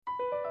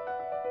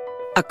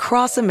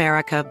Across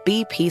America,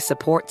 BP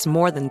supports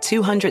more than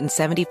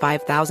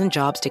 275,000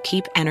 jobs to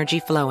keep energy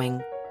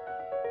flowing.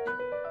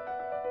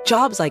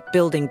 Jobs like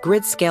building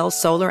grid-scale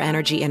solar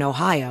energy in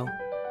Ohio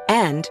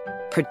and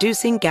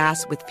producing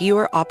gas with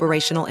fewer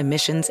operational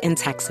emissions in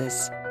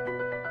Texas.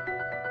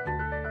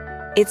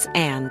 It's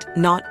and,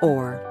 not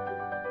or.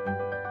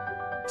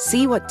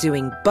 See what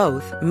doing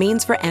both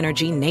means for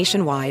energy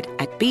nationwide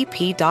at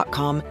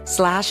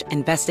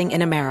bp.com/investing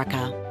in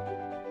America.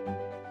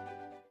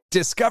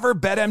 Discover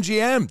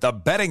BetMGM, the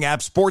betting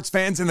app sports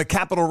fans in the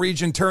capital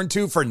region turn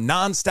to for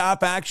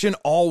nonstop action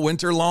all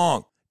winter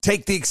long.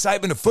 Take the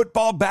excitement of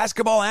football,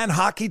 basketball, and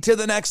hockey to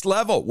the next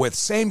level with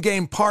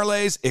same-game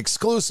parlays,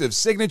 exclusive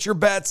signature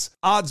bets,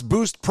 odds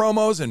boost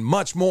promos, and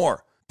much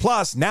more.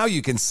 Plus, now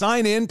you can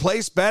sign in,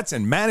 place bets,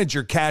 and manage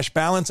your cash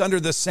balance under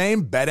the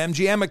same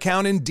BetMGM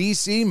account in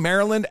D.C.,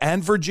 Maryland,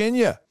 and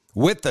Virginia.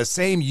 With the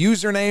same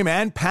username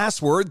and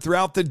password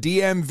throughout the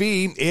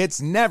DMV,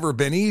 it's never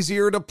been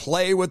easier to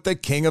play with the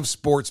king of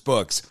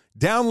sportsbooks.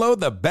 Download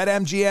the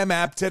BetMGM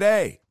app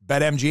today.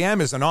 BetMGM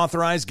is an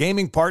authorized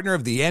gaming partner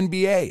of the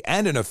NBA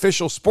and an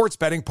official sports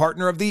betting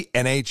partner of the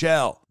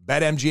NHL.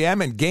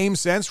 BetMGM and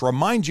GameSense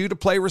remind you to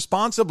play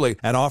responsibly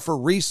and offer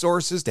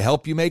resources to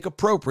help you make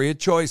appropriate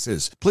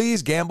choices.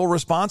 Please gamble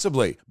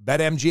responsibly.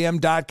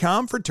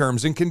 BetMGM.com for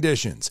terms and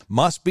conditions.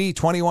 Must be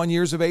 21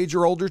 years of age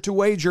or older to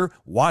wager.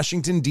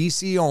 Washington,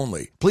 D.C.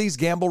 only. Please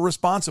gamble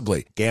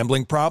responsibly.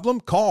 Gambling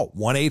problem? Call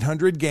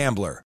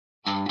 1-800-GAMBLER.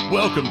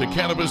 Welcome to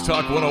Cannabis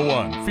Talk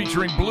 101,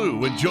 featuring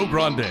Blue and Joe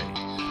Grande,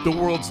 the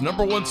world's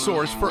 #1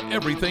 source for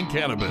everything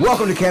cannabis.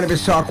 Welcome to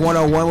Cannabis Talk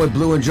 101 with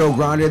Blue and Joe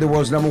Grande, the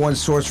world's #1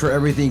 source for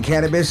everything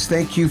cannabis.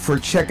 Thank you for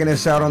checking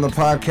us out on the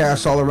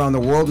podcast all around the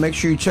world. Make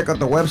sure you check out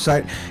the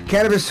website,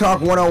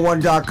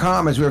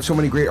 CannabisTalk101.com, as we have so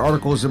many great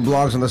articles and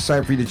blogs on the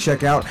site for you to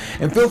check out.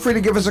 And feel free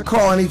to give us a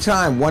call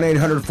anytime.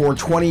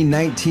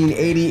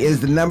 1-800-420-1980 is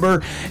the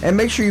number. And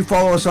make sure you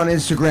follow us on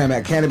Instagram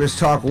at Cannabis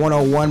Talk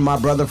 101. My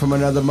brother from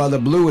another mother,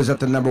 Blue, is at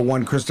the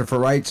 #1, Christopher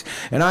Wrights.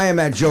 And I am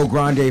at Joe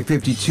Grande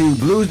 52.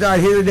 Blue's not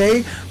here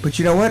today, but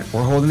you know what?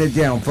 We're holding it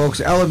down,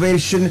 folks.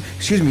 Elevated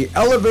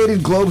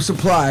Globe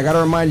Supply. I got to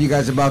remind you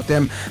guys about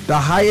them. The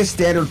highest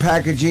standard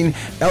packaging.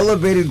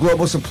 Elevated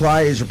Global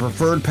Supply is your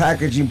preferred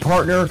packaging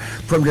partner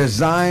from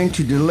design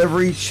to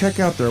delivery. Check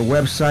out their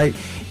website,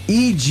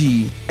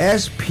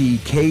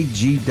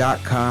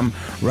 EGSPKG.com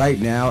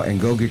right now, and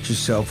go get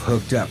yourself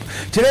hooked up.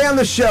 Today on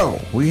the show,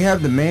 we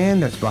have the man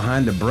that's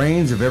behind the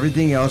brains of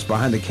everything else,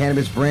 behind the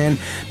cannabis brand,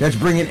 that's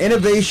bringing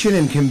innovation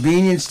and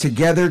convenience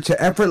together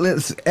to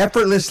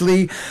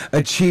effortlessly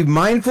achieve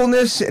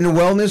mindfulness and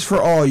wellness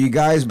for all. You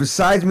guys,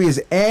 besides me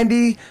is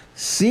Andy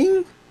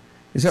Singh.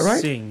 Is that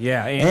right? Singh,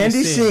 yeah.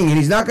 Andy Singh. And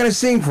he's not going to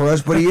sing for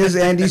us, but he is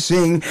Andy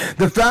Singh,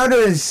 the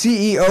founder and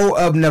CEO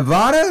of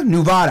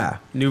Nuvata.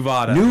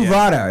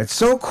 Yeah. It's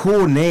so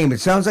cool name.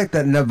 It sounds like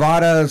that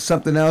Nevada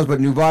something else,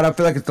 but Nuvata, I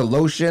feel like it's the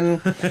lotion.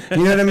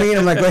 You know what I mean?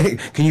 I'm like, wait,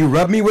 can you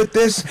rub me with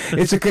this?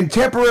 It's a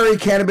contemporary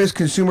cannabis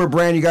consumer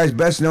brand, you guys,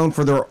 best known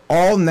for their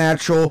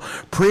all-natural,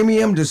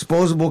 premium,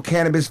 disposable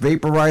cannabis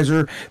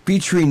vaporizer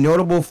featuring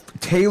notable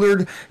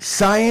tailored,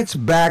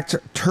 science-backed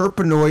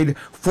terpenoid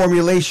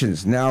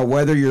formulations. Now,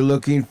 whether you're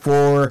looking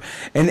for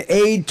an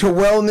aid to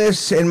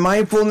wellness and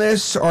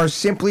mindfulness or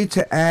simply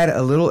to add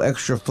a little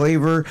extra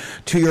flavor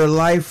to your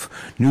life,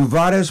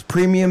 Nuvata's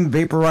premium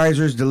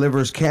vaporizers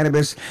delivers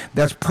cannabis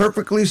that's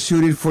perfectly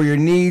suited for your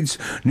needs.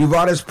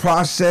 Nuvata's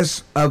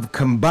process of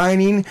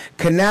combining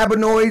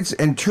cannabinoids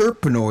and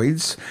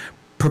terpenoids,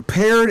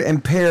 prepared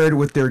and paired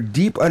with their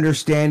deep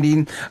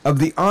understanding of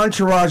the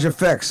entourage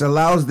effects,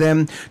 allows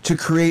them to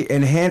create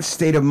enhanced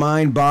state of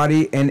mind,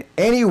 body, and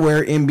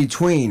anywhere in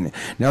between.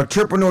 Now,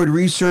 terpenoid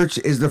research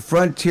is the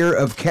frontier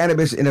of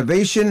cannabis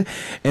innovation,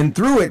 and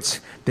through it,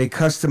 they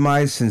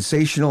customize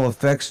sensational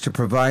effects to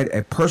provide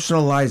a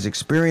personalized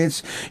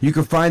experience. You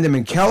can find them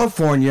in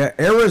California,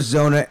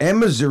 Arizona, and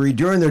Missouri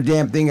doing their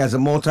damn thing as a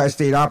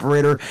multi-state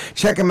operator.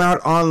 Check them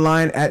out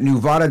online at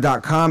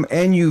Nuvata.com,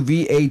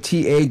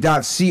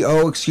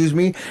 Nuvata.co,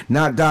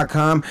 not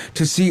 .com,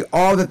 to see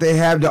all that they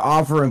have to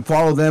offer, and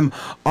follow them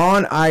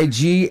on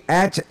IG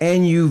at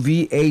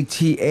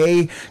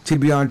Nuvata to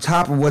be on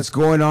top of what's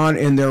going on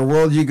in their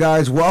world. You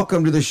guys,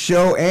 welcome to the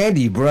show.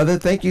 Andy, brother,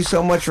 thank you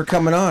so much for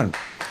coming on.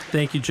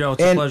 Thank you, Joe.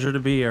 It's a pleasure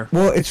to be here.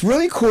 Well, it's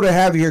really cool to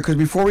have you here, because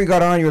before we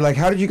got on, you're like,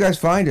 how did you guys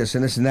find us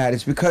and this and that?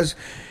 It's because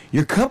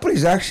your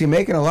company's actually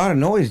making a lot of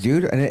noise,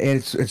 dude, and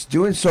it's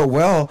doing so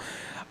well.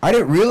 I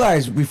didn't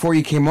realize before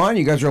you came on,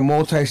 you guys are a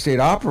multi-state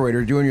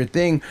operator doing your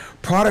thing.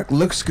 Product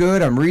looks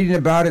good. I'm reading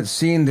about it,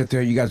 seeing that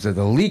you guys are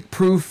the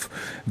leak-proof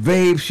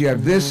vapes. You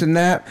have this and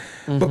that.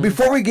 But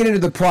before we get into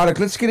the product,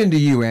 let's get into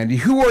you, Andy.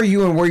 Who are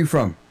you and where are you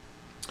from?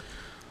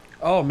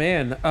 Oh,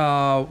 man.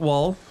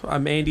 Well,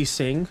 I'm Andy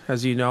Singh,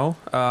 as you know.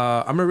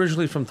 I'm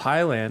originally from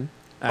Thailand,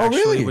 actually,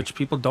 really? Which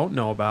people don't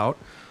know about.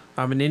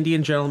 I'm an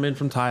Indian gentleman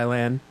from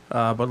Thailand,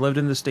 but lived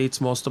in the States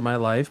most of my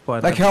life.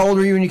 But like, how old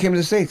were you when you came to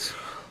the States?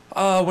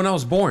 When I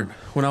was born.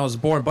 But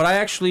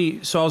I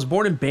was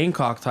born in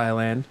Bangkok,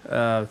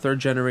 Thailand. Third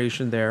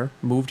generation there.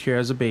 Moved here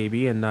as a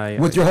baby, and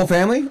With your whole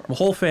family? the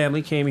whole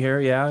family came here.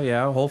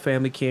 Yeah. Whole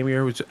family came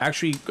here. Which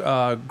actually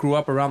grew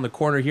up around the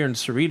corner here in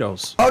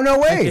Cerritos. Oh, no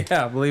way.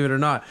 Yeah, believe it or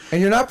not.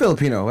 And you're not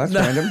Filipino. That's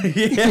random.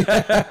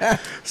 Yeah.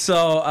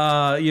 So,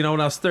 when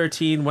I was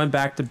 13, went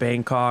back to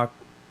Bangkok,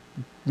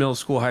 middle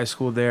school, high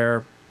school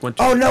there.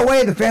 Oh, no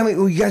way. The family,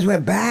 you guys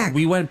went back.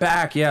 We went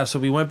back, yeah. So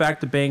we went back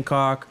to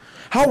Bangkok.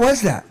 How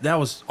was that? That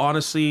was one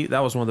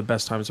of the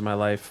best times of my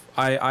life.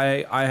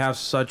 I have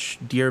such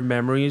dear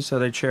memories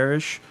that I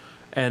cherish,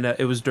 and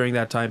it was during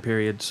that time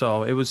period.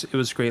 So it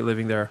was great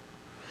living there.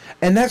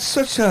 And that's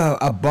such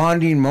a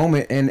bonding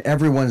moment in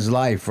everyone's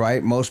life,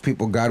 right? Most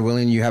people, God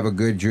willing, you have a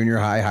good junior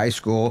high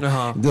school.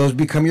 Those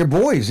become your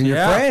boys and your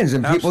friends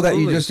and people that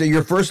you just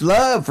your first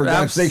love, for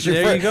God's sake.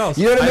 There you go.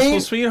 You know what I mean? High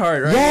school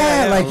sweetheart, right?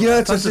 Yeah,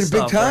 it's tons such of a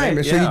big stuff, time.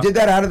 right? So you did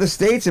that out of the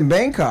States in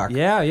Bangkok.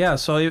 Yeah.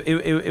 So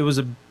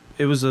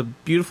it was a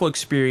beautiful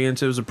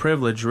experience. It was a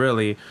privilege,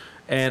 really,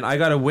 and I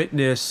got to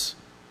witness,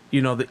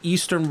 the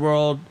Eastern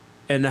world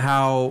and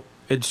how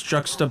it's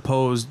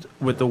juxtaposed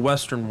with the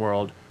Western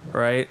world,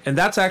 right? And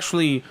that's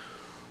actually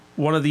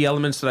one of the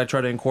elements that I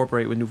try to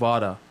incorporate with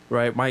Nuvata,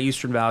 right? My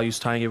Eastern values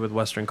tying it with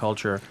Western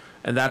culture,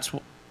 and that's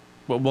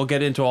we'll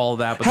get into all of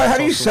that. But how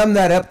do you sum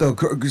that up, though?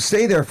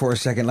 Stay there for a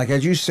second. Like,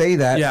 as you say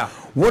that,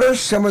 what are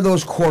some of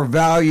those core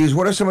values?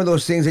 What are some of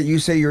those things that you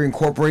say you're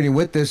incorporating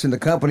with this in the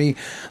company?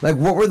 Like,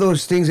 what were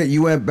those things that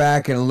you went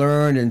back and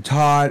learned and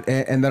taught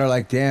and that are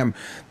like, damn,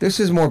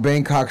 this is more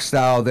Bangkok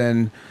style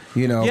than,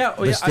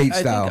 the state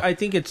style? I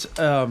think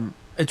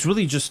it's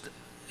really just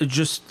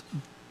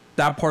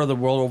that part of the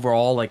world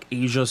overall, like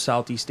Asia,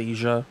 Southeast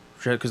Asia,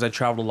 because I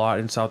traveled a lot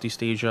in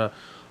Southeast Asia.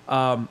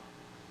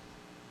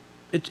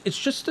 It's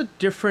just a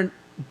different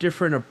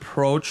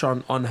approach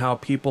on how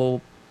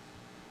people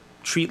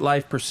treat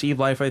life, perceive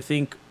life. I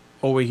think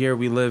over here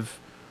we live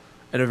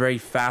in a very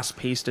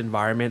fast-paced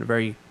environment,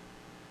 very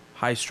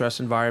high-stress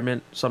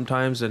environment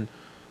sometimes, and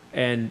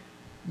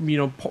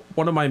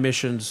one of my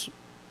missions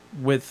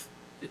with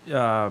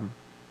bringing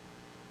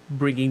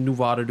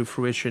Nuvata to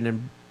fruition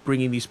and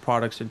bringing these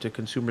products into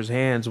consumers'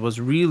 hands was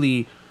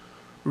really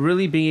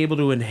being able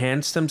to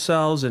enhance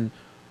themselves and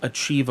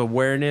achieve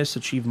awareness,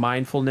 achieve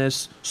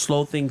mindfulness,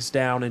 slow things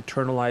down,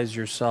 internalize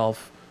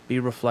yourself, be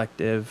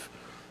reflective,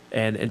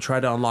 and try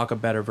to unlock a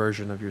better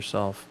version of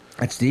yourself.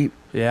 That's deep.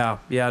 Yeah.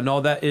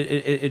 No, that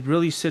it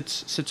really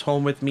sits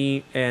home with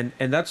me, and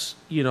that's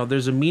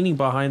there's a meaning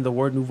behind the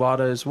word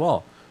Nuvata as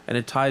well, and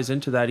it ties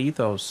into that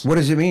ethos. What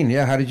does it mean?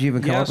 Yeah, how did you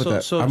even come up with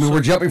that?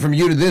 We're jumping from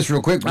you to this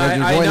real quick.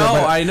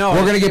 I know.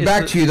 We're going to get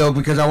back to you, though,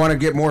 because I want to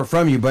get more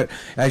from you. But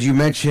as you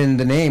mentioned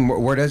the name,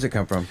 where does it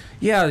come from?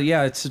 Yeah,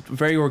 it's a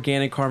very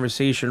organic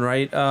conversation,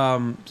 right?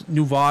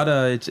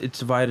 Nuvata, it's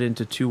divided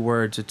into two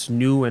words. It's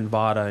new and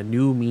Vata.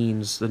 New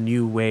means the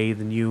new way,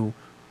 the new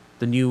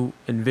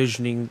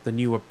envisioning, the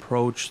new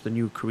approach, the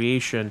new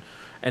creation.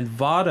 And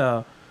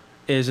Vata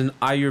is an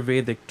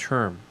Ayurvedic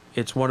term.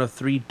 It's one of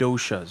 3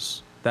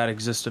 doshas that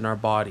exist in our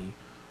body,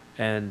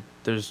 and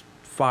there's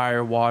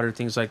fire, water,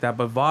 things like that,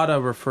 but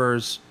Vata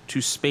refers to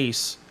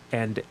space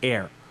and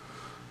air.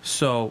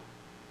 So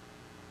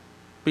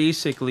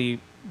basically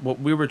what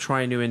we were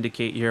trying to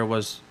indicate here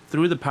was,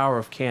 through the power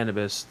of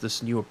cannabis,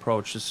 this new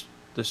approach,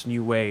 this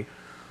new way,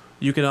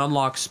 you can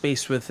unlock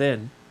space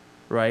within,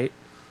 right?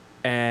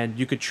 And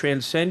you could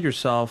transcend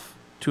yourself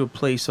to a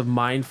place of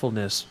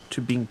mindfulness,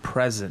 to being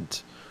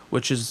present,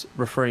 which is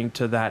referring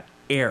to that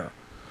air.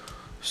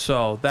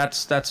 So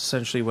that's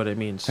essentially what it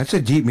means. That's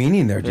a deep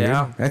meaning there, dude.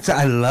 Yeah.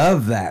 I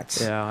love that.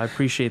 Yeah, I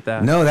appreciate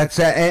that. No,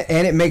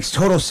 and it makes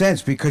total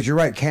sense, because you're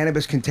right.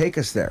 Cannabis can take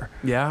us there.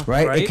 Yeah.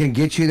 Right? It can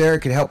get you there. It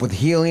can help with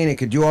healing. It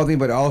can do all things,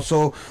 but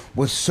also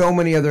with so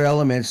many other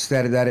elements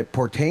that it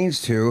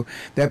pertains to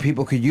that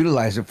people could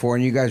utilize it for.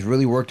 And you guys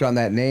really worked on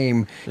that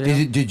name.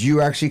 Yeah. Did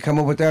you actually come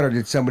up with that, or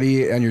did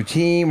somebody on your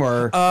team,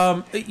 or?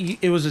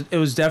 It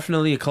was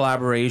definitely a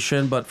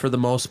collaboration, but for the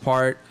most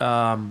part,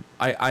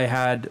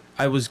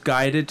 I was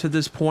guided to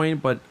this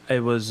point, but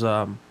it was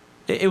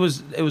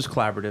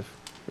collaborative.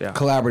 Yeah.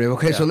 Collaborative.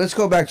 Okay, so let's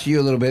go back to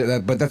you a little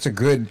bit, but that's a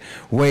good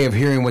way of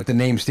hearing what the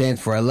name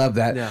stands for. I love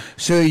that. Yeah.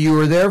 So you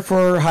were there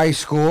for high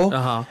school,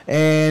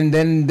 and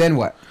then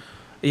what?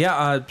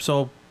 Yeah,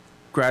 so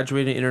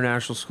graduated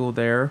international school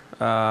there,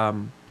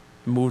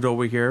 moved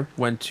over here,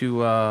 went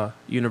to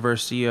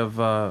University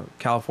of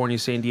California,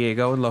 San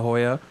Diego in La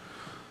Jolla.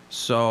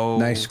 So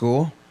nice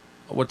school.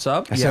 What's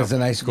up? That sounds a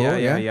nice school.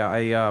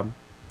 Yeah.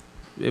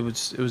 It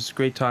was a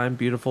great time,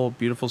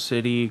 beautiful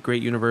city,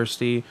 great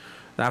university.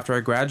 After I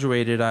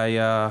graduated,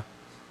 I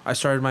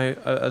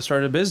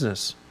started a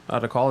business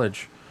out of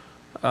college.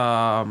 It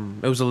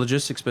was a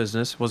logistics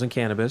business. It wasn't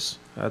cannabis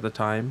at the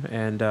time,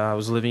 and I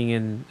was living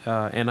in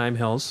Anaheim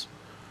Hills,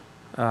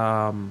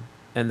 and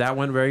that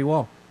went very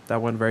well.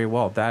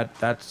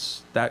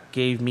 That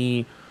gave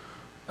me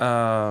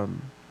a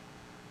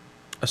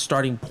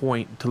starting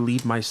point to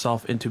lead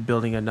myself into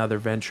building another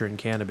venture in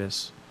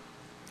cannabis.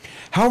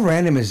 How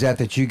random is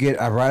that you get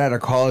right out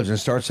of college and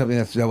start something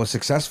that was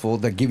successful,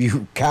 that give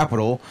you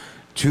capital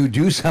to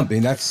do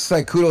something? That's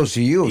like kudos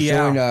to you.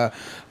 Yeah. Showing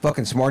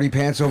fucking smarty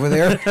pants over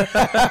there.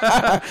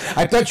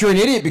 I thought you were an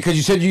idiot because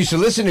you said you used to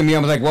listen to me. I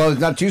was like, well,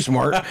 it's not too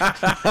smart.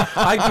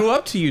 I grew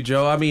up to you,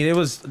 Joe. I mean, it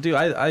was, dude.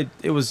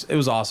 It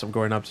was awesome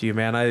growing up to you,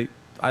 man.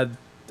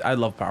 I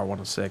love Power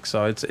 106,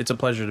 so it's a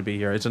pleasure to be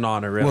here. It's an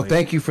honor, really. Well,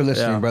 thank you for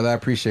listening, Yeah. brother. I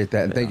appreciate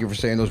that, and thank you for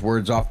saying those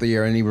words off the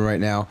air and even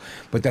right now.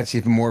 But that's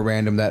even more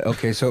random.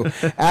 Okay, so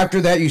after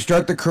that, you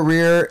start the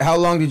career. How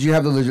long did you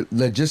have the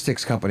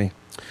logistics company?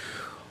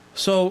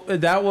 So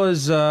that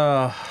was,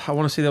 I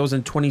want to say that was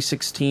in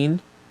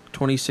 2016,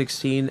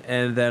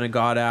 and then it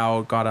got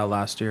out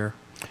last year.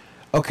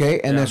 Okay,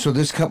 and then so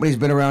this company's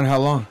been around how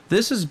long?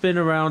 This has been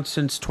around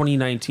since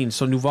 2019.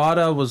 So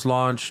Nuvata was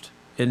launched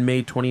in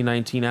May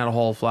 2019 at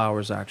Hall of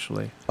Flowers,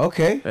 actually.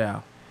 Okay.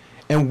 Yeah.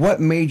 And what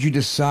made you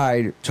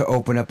decide to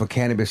open up a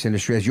cannabis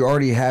industry as you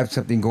already have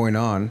something going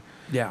on?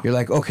 Yeah. You're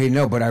like, okay,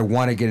 no, but I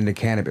want to get into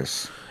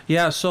cannabis.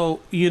 Yeah, so,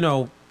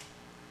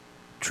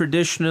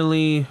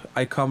 traditionally,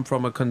 I come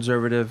from a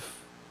conservative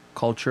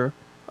culture,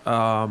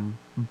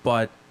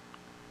 but,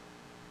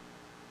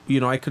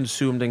 I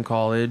consumed in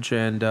college,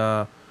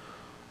 and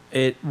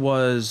it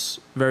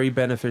was very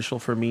beneficial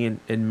for me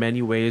in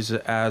many ways,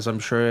 as I'm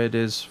sure it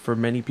is for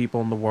many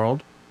people in the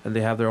world, and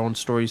they have their own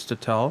stories to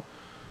tell.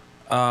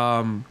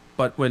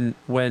 But when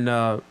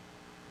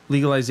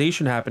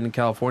legalization happened in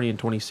California in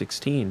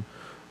 2016,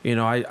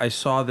 I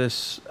saw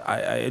this.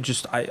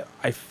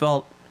 I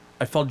felt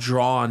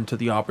drawn to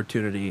the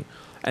opportunity,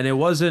 and it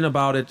wasn't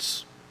about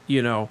its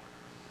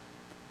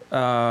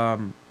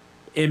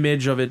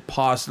image of it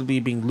possibly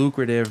being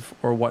lucrative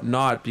or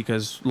whatnot,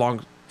 because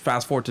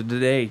fast forward to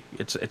today,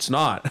 it's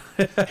not.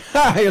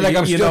 You're like,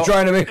 I'm still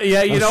trying to make.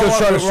 Yeah, I'm still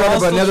trying to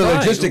start up another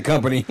logistic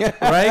company.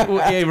 Right?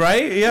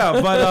 Right? Yeah,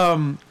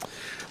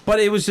 but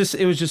it was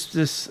just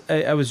this.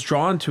 I was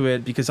drawn to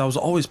it because I was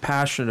always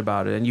passionate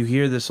about it, and you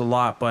hear this a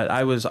lot. But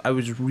I was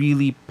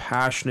really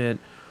passionate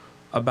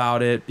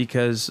about it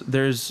because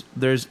there's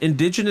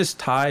indigenous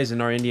ties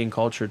in our Indian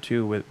culture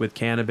too with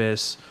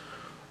cannabis,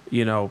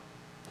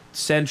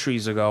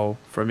 centuries ago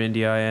from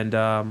India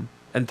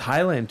and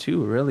Thailand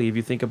too. Really, if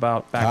you think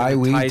about back Thai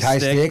weed, Thai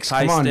sticks.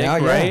 Come on now,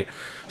 right? yeah.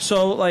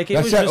 So like it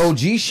That's was that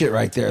just, OG shit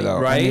right there, though.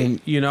 right? I mean,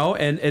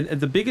 And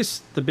the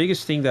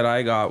biggest thing that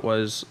I got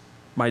was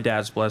my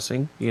dad's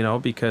blessing,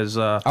 because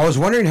I was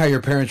wondering how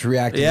your parents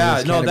reacted. yeah, to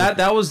this no,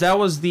 cannabis.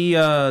 that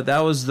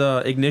was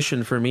the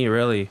ignition for me,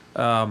 really.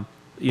 Pop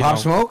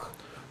Smoke.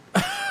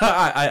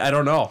 I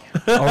don't know.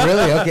 Oh,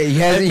 really? Okay, he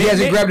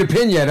hasn't grabbed a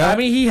pin yet, huh? I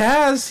mean, he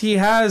has.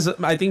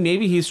 I think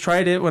maybe he's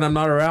tried it when I'm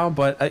not around,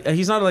 but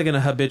he's not like an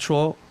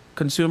habitual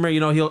consumer.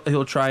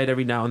 He'll try it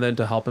every now and then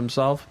to help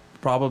himself,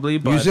 probably.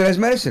 But use it as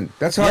medicine.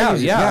 That's how I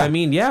use it. Yeah. I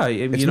mean,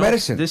 it's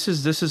medicine. This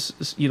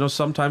is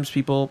sometimes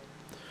people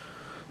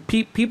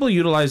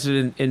utilize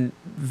it in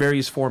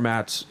various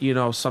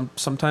formats.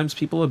 Sometimes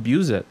people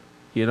abuse it.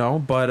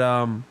 But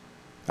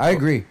I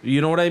agree.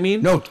 You know what I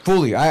mean? No,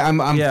 fully. I'm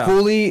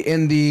fully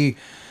in the.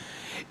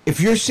 If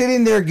you're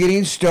sitting there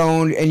getting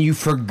stoned and you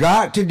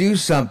forgot to do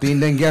something,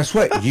 then guess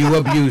what? You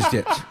abused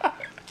it.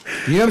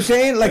 You know what I'm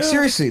saying? Like,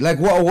 seriously. Like,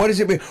 what does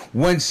it mean?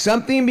 When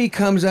something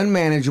becomes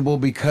unmanageable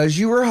because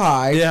you were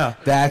high,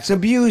 that's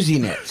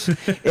abusing it.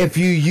 If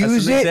you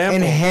use it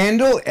and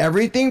handle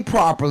everything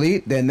properly,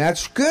 then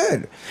that's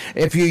good.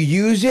 If you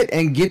use it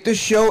and get the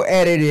show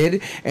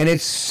edited and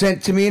it's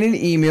sent to me in an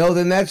email,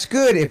 then that's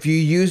good. If you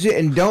use it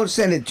and don't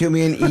send it to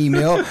me in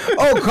email,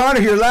 oh,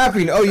 Connor, you're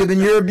laughing. Oh, then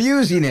you're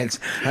abusing it.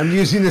 I'm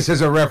using this as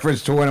a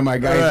reference to one of my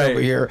guys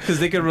over here. Because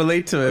they can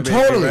relate to it.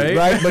 Totally, maybe,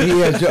 right? But he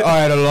has, I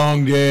had a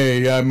long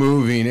day. I'm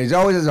moving. He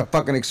always has a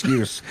fucking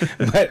excuse,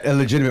 but a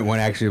legitimate one,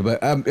 actually.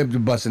 But I'm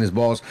busting his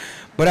balls.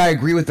 But I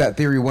agree with that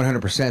theory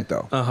 100%,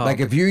 though. Like,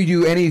 if you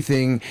do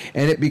anything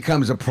and it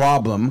becomes a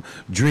problem,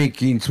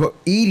 drinking,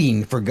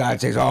 eating, for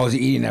God's sakes, I was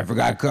eating, I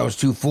forgot I was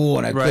too full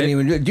and I couldn't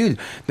even do it. Dude,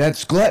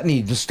 that's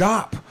gluttony. Just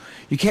stop.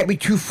 You can't be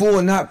too full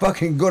and not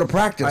fucking go to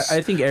practice.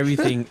 I think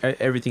everything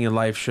in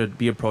life should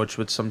be approached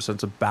with some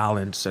sense of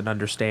balance and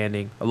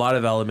understanding. A lot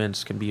of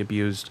elements can be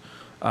abused.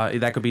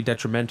 That could be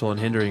detrimental and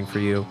hindering for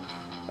you.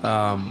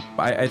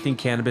 I think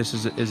cannabis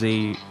is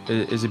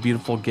a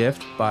beautiful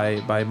gift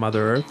by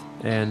Mother Earth,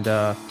 and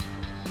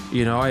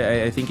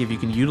I think if you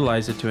can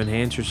utilize it to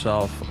enhance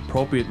yourself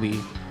appropriately,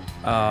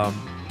 a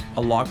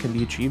lot can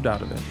be achieved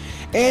out of it.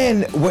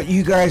 And what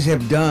you guys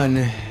have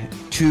done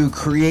to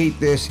create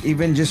this,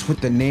 even just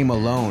with the name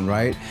alone,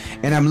 right?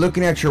 And I'm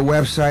looking at your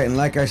website, and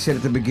like I said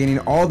at the beginning,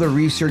 all the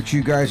research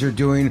you guys are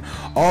doing,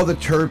 all the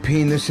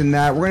terpene, this and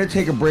that. We're going to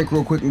take a break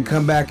real quick and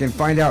come back and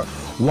find out,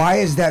 why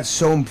is that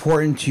so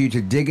important to you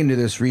to dig into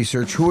this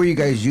research? Who are you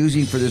guys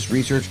using for this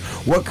research?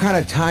 What kind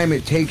of time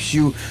it takes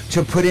you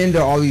to put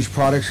into all these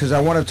products? Because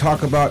I want to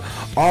talk about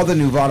all the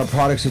Nuvata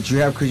products that you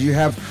have, because you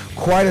have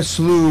quite a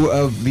slew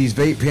of these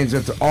vape pens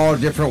that's all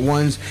different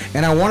ones,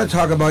 and I want to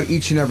talk about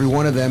each and every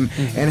one of them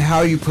and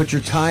how you put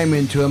your time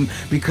into them,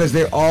 because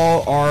they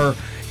all are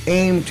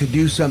aim to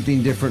do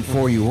something different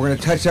for you. We're going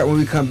to touch that when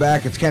we come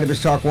back. It's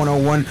Cannabis Talk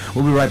 101.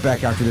 We'll be right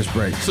back after this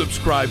break.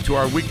 Subscribe to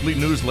our weekly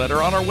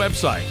newsletter on our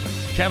website,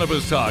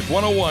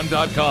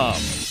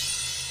 CannabisTalk101.com.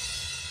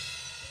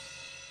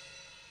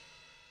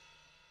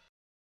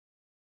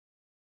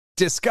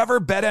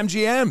 Discover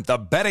BetMGM, the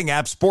betting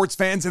app sports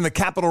fans in the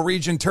capital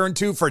region turn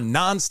to for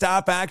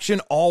nonstop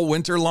action all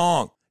winter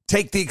long.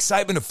 Take the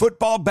excitement of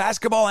football,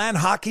 basketball, and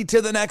hockey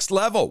to the next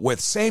level with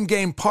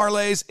same-game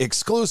parlays,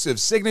 exclusive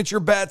signature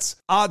bets,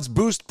 odds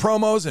boost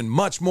promos, and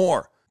much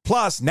more.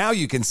 Plus, now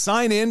you can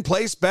sign in,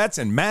 place bets,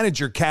 and manage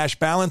your cash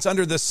balance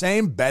under the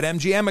same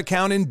BetMGM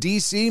account in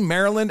D.C.,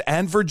 Maryland,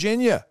 and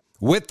Virginia.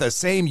 With the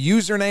same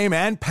username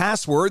and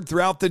password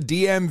throughout the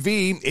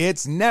DMV,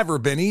 it's never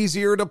been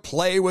easier to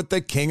play with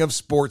the king of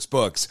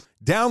sportsbooks.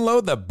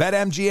 Download the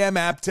BetMGM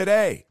app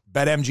today.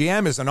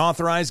 BetMGM is an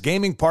authorized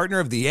gaming partner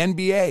of the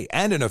NBA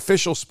and an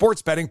official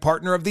sports betting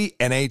partner of the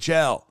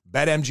NHL.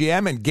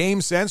 BetMGM and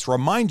GameSense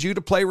remind you to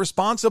play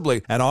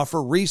responsibly and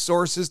offer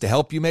resources to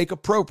help you make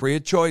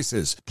appropriate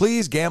choices.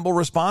 Please gamble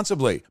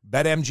responsibly.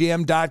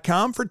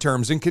 BetMGM.com for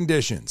terms and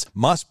conditions.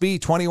 Must be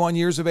 21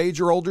 years of age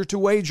or older to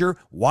wager.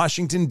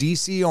 Washington,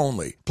 D.C.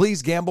 only.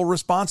 Please gamble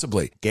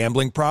responsibly.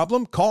 Gambling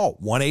problem? Call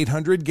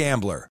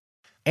 1-800-GAMBLER.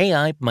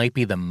 AI might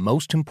be the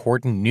most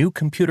important new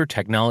computer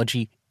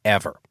technology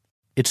ever.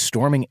 It's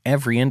storming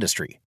every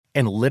industry,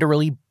 and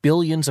literally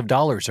billions of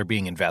dollars are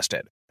being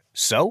invested.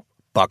 So,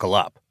 buckle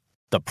up.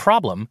 The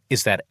problem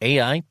is that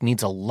AI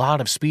needs a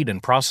lot of speed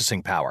and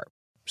processing power.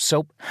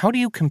 So, how do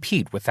you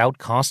compete without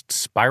costs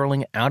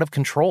spiraling out of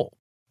control?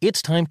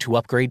 It's time to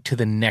upgrade to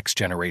the next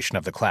generation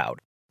of the cloud,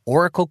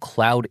 Oracle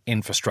Cloud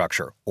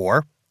Infrastructure,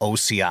 or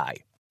OCI.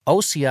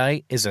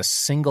 OCI is a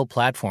single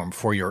platform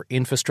for your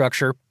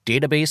infrastructure,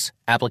 database,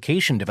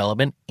 application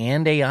development,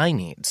 and AI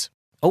needs.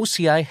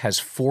 OCI has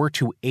 4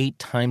 to 8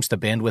 times the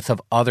bandwidth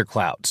of other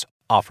clouds,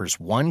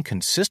 offers one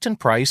consistent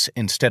price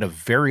instead of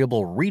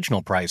variable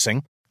regional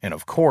pricing, and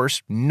of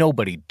course,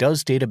 nobody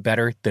does data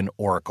better than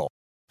Oracle.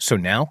 So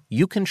now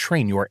you can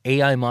train your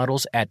AI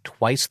models at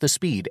twice the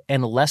speed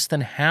and less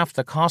than half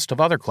the cost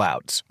of other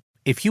clouds.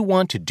 If you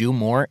want to do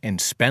more and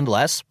spend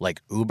less,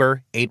 like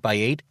Uber,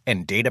 8x8,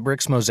 and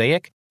Databricks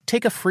Mosaic,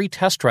 take a free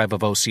test drive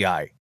of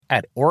OCI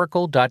at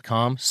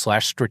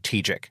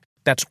oracle.com/strategic.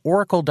 That's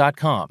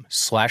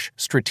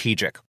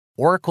oracle.com/strategic.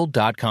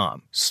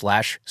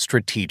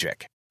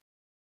 oracle.com/strategic.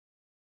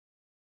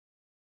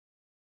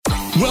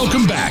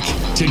 Welcome back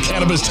to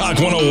Cannabis Talk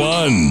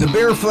 101. The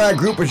Bear Flag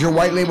Group is your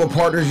white label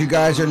partners. You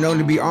guys are known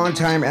to be on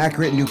time,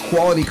 accurate, new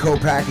quality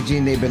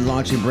co-packaging. They've been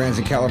launching brands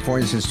in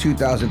California since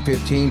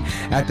 2015.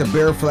 At the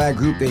Bear Flag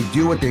Group, they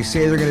do what they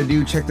say they're going to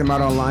do. Check them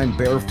out online,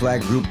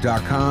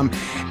 bearflaggroup.com.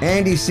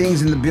 Andy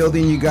Singh's in the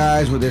building, you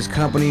guys, with his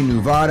company,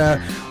 Nuvata.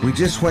 We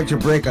just went to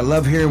break. I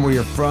love hearing where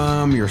you're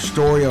from, your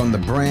story on the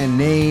brand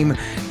name.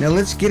 Now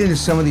let's get into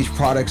some of these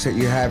products that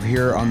you have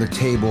here on the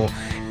table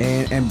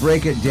and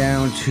break it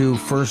down to,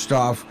 first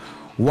off,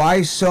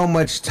 why so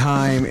much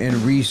time and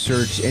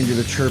research into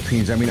the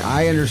terpenes? I mean,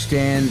 I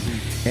understand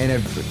and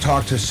have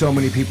talked to so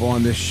many people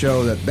on this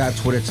show that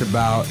that's what it's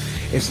about.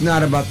 It's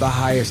not about the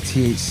highest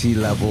THC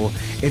level.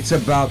 It's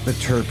about the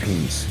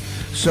terpenes.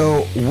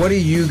 So what are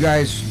you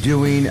guys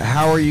doing?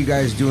 How are you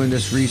guys doing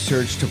this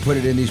research to put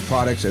it in these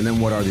products? And then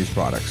what are these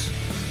products?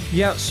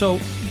 Yeah, so,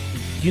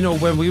 you know,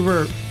 when we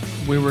were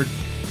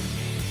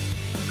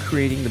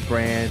creating the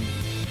brand,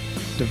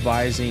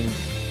 devising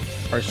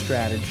our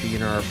strategy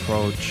and our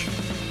approach,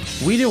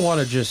 we didn't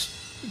want to just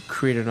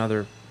create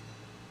another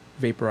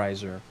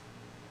vaporizer,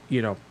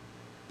 you know,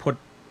 put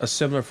a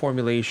similar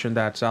formulation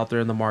that's out there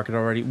in the market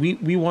already.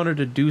 We wanted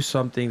to do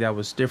something that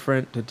was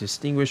different, to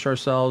distinguish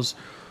ourselves.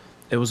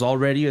 It was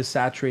already a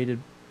saturated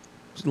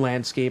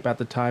landscape at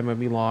the time when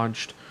we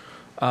launched.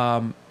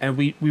 And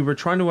we were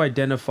trying to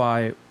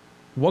identify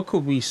what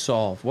could we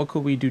solve, what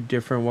could we do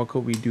different, what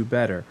could we do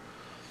better.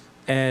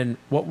 And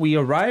what we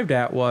arrived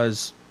at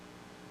was,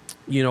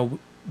 you know,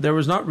 there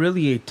was not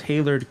really a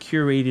tailored,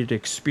 curated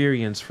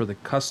experience for the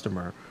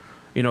customer.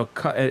 You know,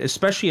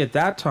 especially at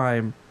that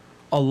time,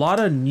 a lot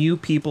of new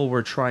people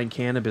were trying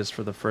cannabis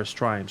for the first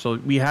time. So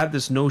we had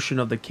this notion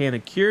of the canna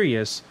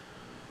curious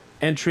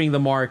entering the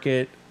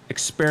market,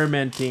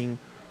 experimenting,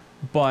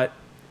 but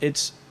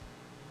it's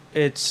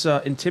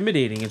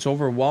intimidating. It's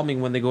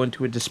overwhelming when they go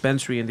into a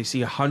dispensary and they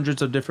see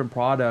hundreds of different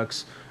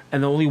products,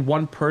 and only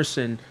one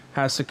person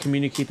has to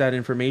communicate that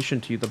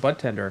information to you, the bud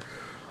tender.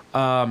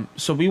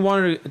 So we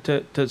wanted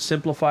to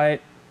simplify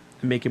it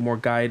and make it more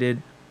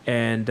guided.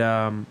 And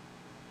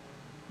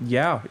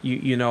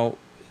you know,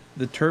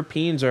 the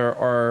terpenes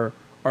are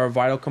a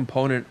vital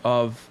component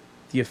of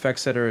the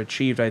effects that are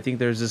achieved. I think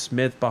there's this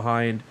myth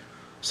behind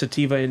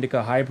sativa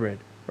indica hybrid,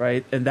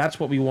 right? And that's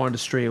what we wanted to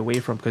stray away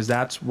from, because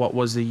that's what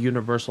was the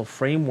universal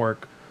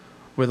framework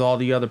with all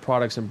the other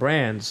products and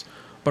brands.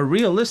 But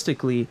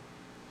realistically,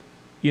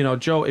 you know,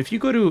 Joe, if you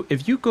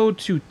go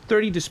to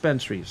 30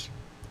 dispensaries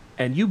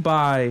and you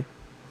buy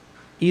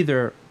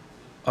either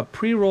a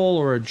pre-roll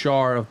or a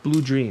jar of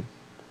Blue Dream,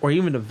 or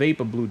even a vape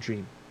of Blue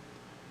Dream,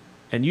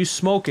 and you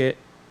smoke it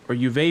or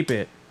you vape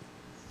it,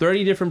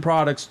 30 different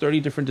products, 30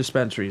 different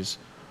dispensaries.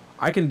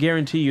 I can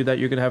guarantee you that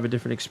you're going to have a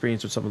different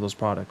experience with some of those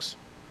products.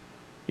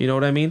 You know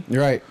what I mean?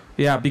 You're right.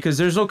 Yeah, because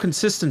there's no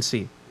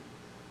consistency.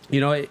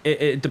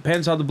 It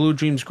depends how the Blue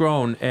Dream's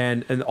grown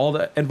and all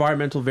the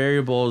environmental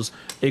variables.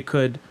 It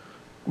could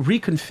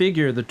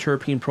reconfigure the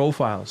terpene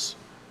profiles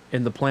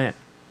in the plant,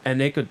 and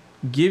they could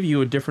give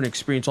you a different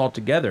experience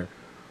altogether.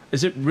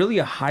 Is it really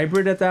a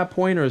hybrid at that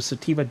point, or a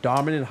sativa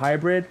dominant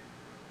hybrid?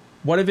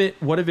 What if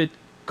it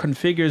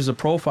configures the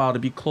profile to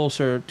be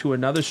closer to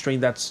another strain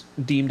that's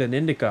deemed an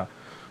indica?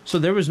 So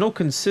there was no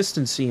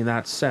consistency in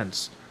that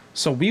sense.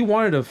 So we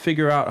wanted to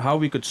figure out how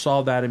we could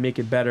solve that and make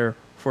it better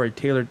for a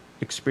tailored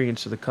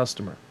experience to the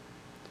customer.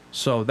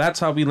 So that's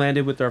how we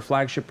landed with our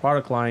flagship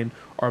product line,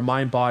 our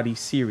Mind Body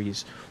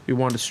series. We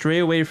wanted to stray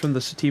away from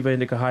the sativa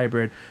indica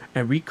hybrid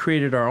and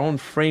recreated our own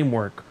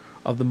framework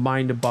of the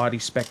mind to body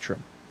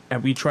spectrum.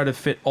 And we try to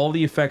fit all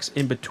the effects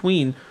in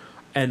between.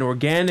 And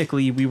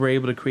organically, we were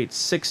able to create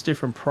 6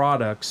 different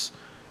products,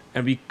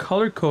 and we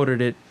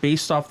color-coded it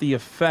based off the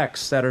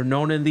effects that are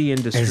known in the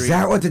industry. Is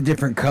that what the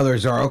different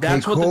colors are? Okay,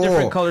 That's cool. what the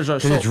different colors are.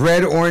 So it's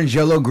red, orange,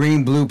 yellow,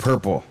 green, blue,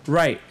 purple.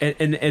 Right,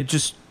 and it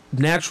just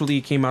naturally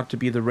came out to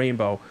be the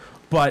rainbow.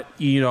 But,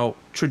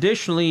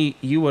 traditionally,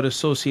 you would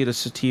associate a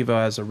sativa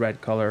as a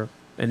red color,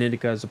 an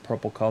indica as a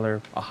purple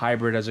color, a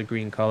hybrid as a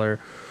green color.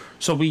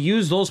 So we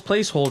used those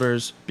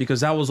placeholders because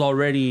that was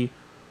already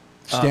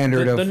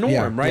standard the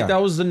norm, right? Yeah.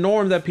 That was the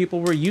norm that people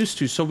were used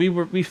to. So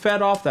we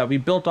fed off that, we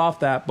built off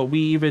that, but we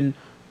even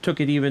took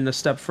it even a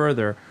step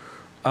further.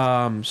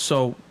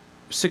 So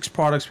 6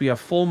 products. We have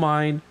full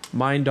mind,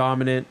 mind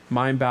dominant,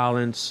 mind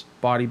balance,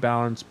 body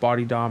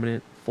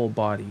dominant, full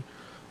body.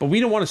 But we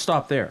didn't want to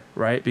stop there,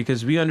 right?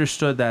 Because we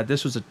understood that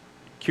this was a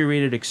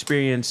curated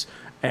experience,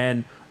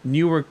 and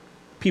newer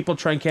people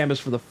trying cannabis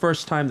for the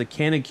first time, the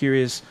canna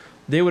curious,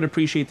 they would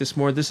appreciate this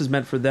more. This is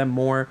meant for them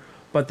more,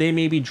 but they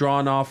may be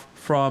drawn off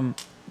from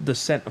the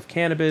scent of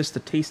cannabis, the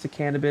taste of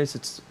cannabis.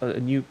 It's a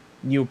new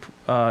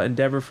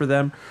endeavor for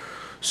them.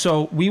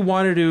 So we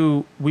wanted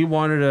to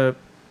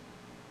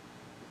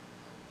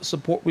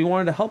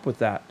help with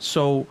that.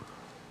 So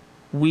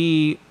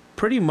we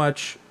pretty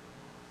much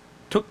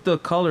took the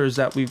colors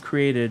that we've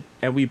created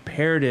and we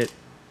paired it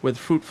with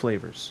fruit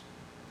flavors.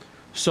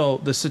 So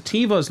the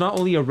sativa is not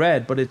only a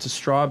red, but it's a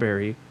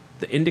strawberry.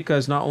 The indica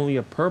is not only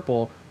a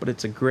purple, but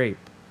it's a grape.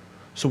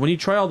 So when you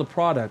try all the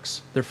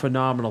products, they're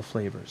phenomenal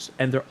flavors,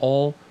 and they're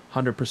all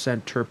 100%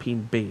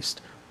 terpene based.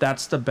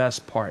 That's the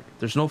best part.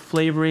 There's no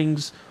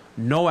flavorings,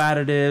 no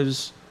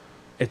additives.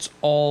 It's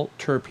all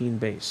terpene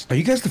based. Are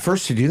you guys the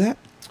first to do that?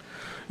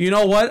 You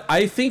know what?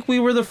 I think we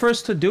were the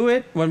first to do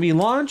it when we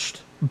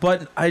launched,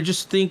 but I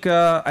just think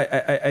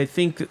I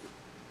think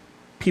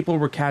people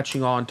were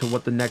catching on to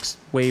what the next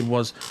wave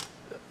was.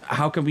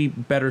 How can we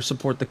better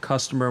support the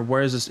customer?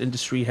 Where is this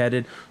industry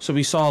headed? So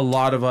we saw a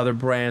lot of other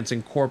brands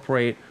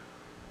incorporate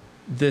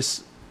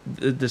this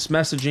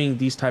messaging,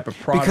 these type of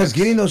products. Because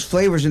getting those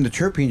flavors into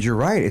terpenes, you're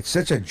right. It's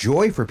such a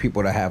joy for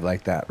people to have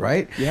like that,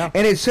 right? Yeah.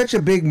 And it's such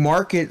a big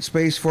market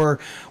space for,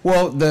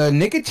 the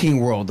nicotine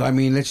world. I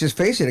mean, let's just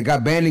face it. It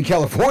got banned in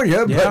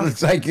California, but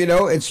it's like,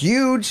 it's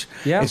huge.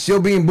 Yeah. It's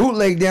still being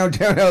bootlegged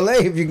downtown LA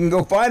if you can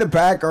go find a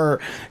pack, or,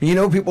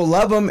 people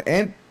love them,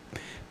 and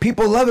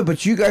people love it,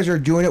 but you guys are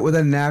doing it with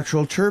a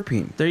natural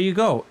terpene. There you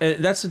go.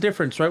 That's the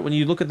difference, right? When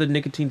you look at the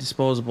nicotine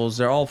disposables,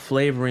 they're all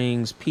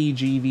flavorings,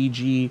 PG,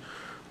 VG.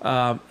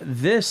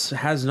 This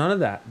has none of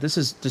that. This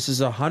is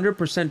 100%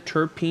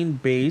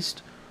 terpene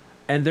based,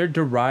 and they're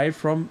derived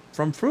from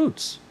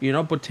fruits,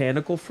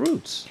 botanical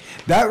fruits.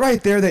 That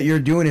right there that you're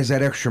doing is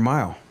that extra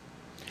mile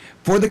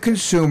for the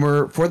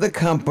consumer, for the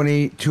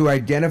company to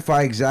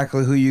identify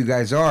exactly who you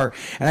guys are.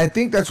 And I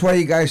think that's why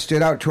you guys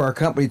stood out to our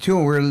company too.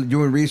 And we're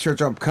doing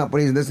research on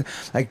companies and this,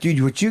 like,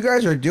 dude, what you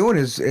guys are doing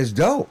is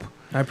dope.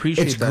 I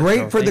appreciate it's that. It's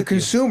great for the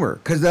consumer,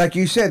 because like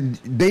you said,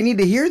 they need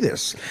to hear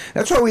this.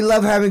 That's why we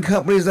love having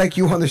companies like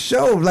you on the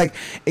show, like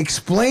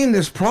explain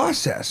this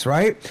process,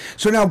 right?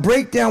 So now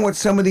break down what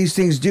some of these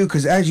things do,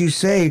 because as you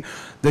say,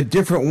 the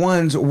different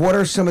ones, what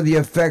are some of the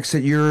effects that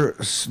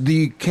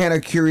the Canna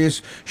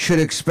Curious should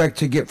expect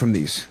to get from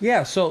these?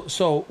 Yeah, so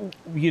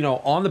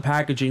on the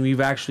packaging,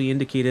 we've actually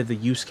indicated the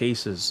use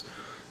cases.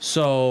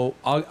 So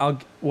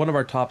one of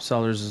our top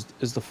sellers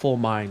is the Full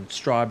Mind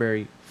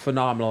Strawberry.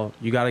 Phenomenal.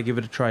 You got to give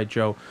it a try,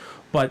 Joe.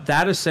 But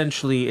that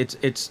essentially,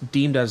 it's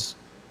deemed as,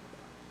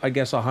 I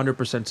guess,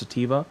 100%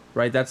 sativa,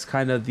 right? That's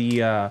kind of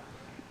the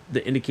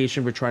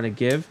indication we're trying to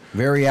give.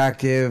 Very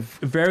active.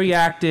 Very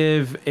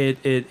active.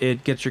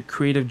 It gets your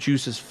creative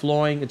juices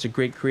flowing. It's a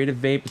great creative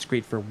vape. It's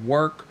great for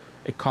work.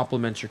 It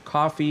complements your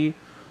coffee.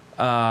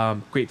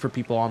 Great for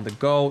people on the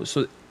go.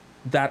 So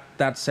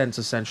that sense,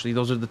 essentially,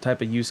 those are the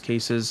type of use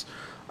cases.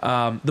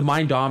 The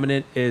mind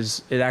dominant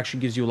it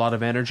actually gives you a lot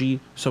of energy.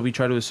 So we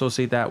try to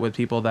associate that with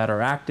people that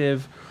are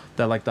active,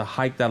 that like to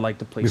hike, that like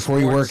to play before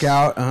sports, you work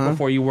out.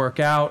 Before you work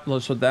out.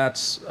 So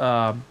that's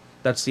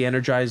the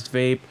energized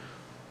vape.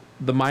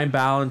 The mind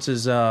balance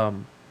is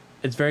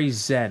it's very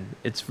zen.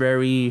 It's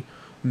very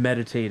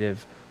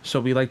meditative. So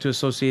we like to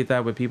associate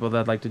that with people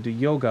that like to do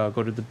yoga,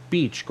 go to the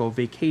beach, go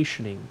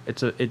vacationing.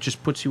 It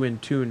just puts you in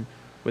tune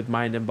with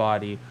mind and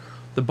body.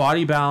 The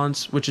body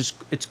balance,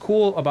 it's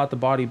cool about the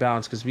body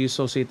balance because we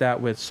associate that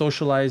with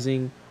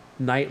socializing,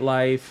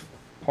 nightlife,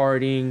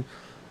 partying,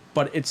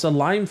 but it's a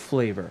lime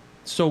flavor.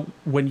 So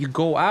when you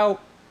go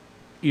out,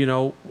 you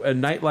know, a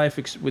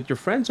nightlife with your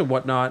friends or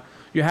whatnot,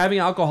 you're having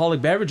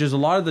alcoholic beverages. A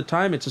lot of the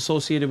time it's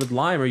associated with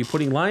lime, or you're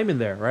putting lime in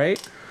there,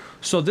 right?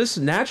 So this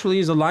naturally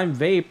is a lime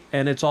vape,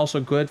 and it's also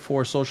good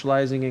for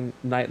socializing and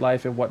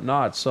nightlife and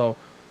whatnot. So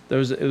it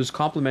was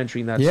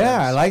complimentary in that sense.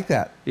 Yeah, I like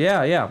that.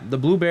 Yeah. The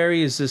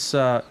blueberry is this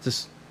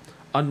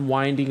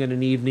unwinding in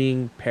an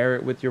evening. Pair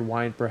it with your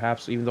wine,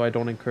 perhaps. Even though I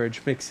don't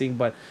encourage mixing,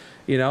 but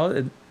you know,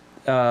 it's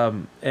a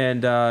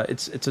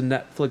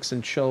Netflix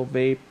and chill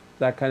vape,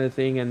 that kind of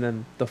thing. And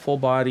then the full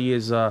body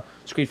is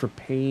it's great for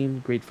pain,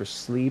 great for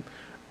sleep,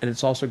 and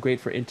it's also great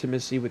for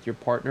intimacy with your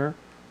partner.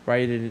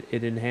 Right,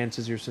 it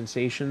enhances your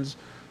sensations.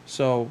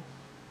 So,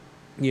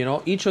 you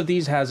know, each of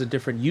these has a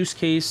different use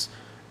case,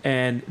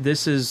 and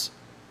there's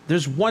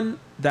one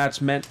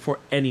that's meant for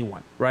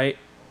anyone, right?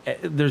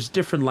 There's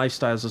different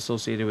lifestyles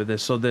associated with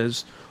this, so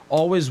there's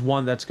always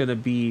one that's going to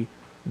be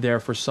there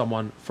for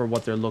someone for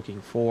what they're looking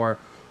for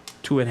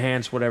to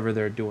enhance whatever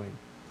they're doing.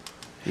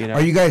 You know?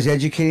 Are you guys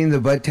educating the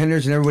bud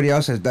tenders and everybody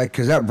else?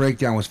 Because that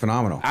breakdown was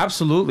phenomenal.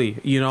 Absolutely.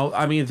 You know,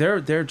 I mean, they're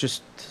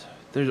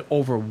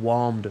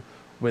overwhelmed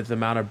with the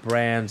amount of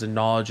brands and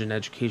knowledge and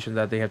education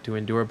that they have to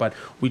endure, but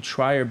we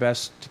try our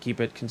best to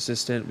keep it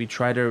consistent. We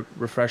try to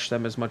refresh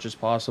them as much as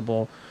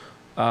possible.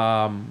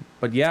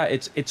 But yeah,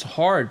 it's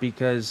hard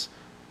because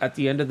at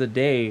the end of the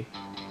day,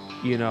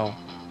 you know,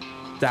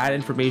 that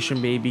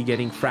information may be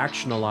getting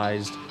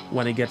fractionalized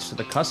when it gets to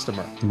the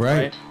customer.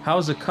 Right? How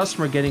is the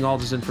customer getting all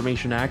this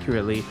information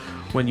accurately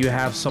when you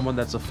have someone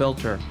that's a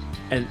filter,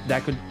 and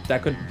that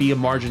could be a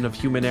margin of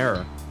human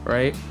error,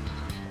 right?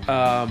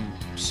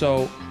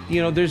 So,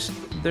 you know,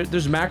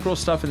 there's macro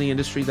stuff in the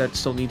industry that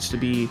still needs to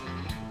be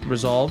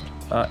resolved,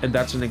 and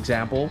that's an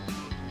example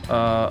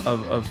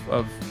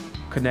of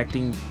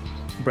connecting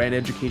brand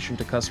education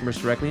to customers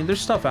directly. And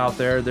there's stuff out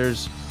there.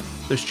 There's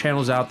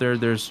channels out there.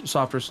 There's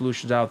software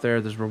solutions out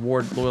there. There's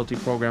reward loyalty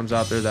programs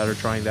out there that are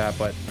trying that.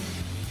 But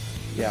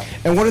yeah.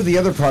 And what are the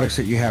other products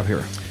that you have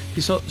here?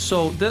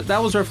 So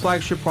that was our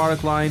flagship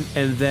product line,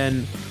 and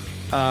then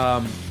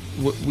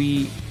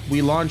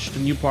we launched a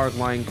new product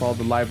line called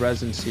the Live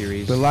Resin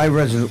series. The Live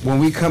Resin. When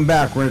we come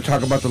back, we're going to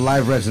talk about the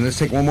Live Resin. Let's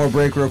take one more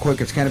break real quick.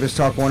 It's Cannabis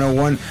Talk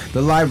 101.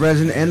 The Live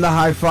Resin and the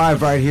High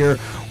Five right here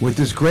with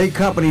this great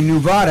company,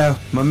 Nuvata.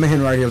 My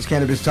man right here. It's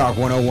Cannabis Talk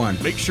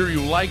 101. Make sure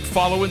you like,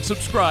 follow, and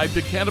subscribe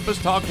to Cannabis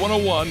Talk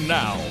 101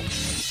 now.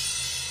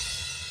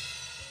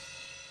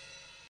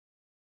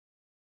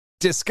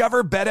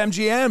 Discover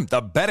BetMGM,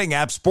 the betting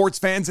app sports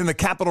fans in the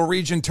capital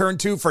region turn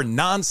to for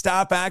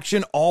nonstop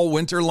action all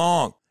winter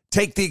long.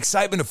 Take the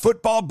excitement of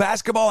football,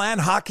 basketball, and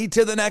hockey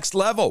to the next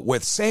level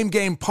with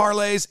same-game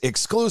parlays,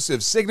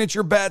 exclusive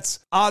signature bets,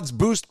 odds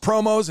boost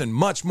promos, and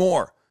much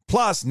more.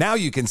 Plus, now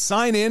you can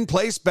sign in,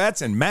 place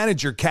bets, and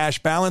manage your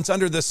cash balance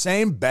under the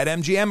same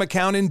BetMGM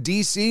account in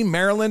D.C.,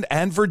 Maryland,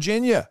 and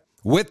Virginia.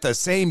 With the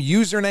same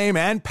username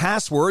and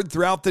password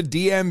throughout the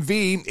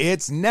DMV,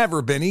 it's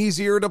never been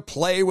easier to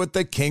play with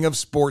the king of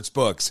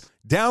sportsbooks.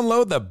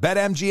 Download the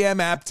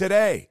BetMGM app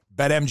today.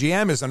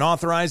 BetMGM is an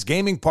authorized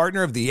gaming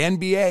partner of the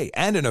NBA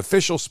and an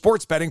official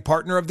sports betting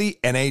partner of the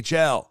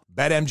NHL.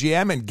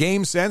 BetMGM and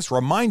GameSense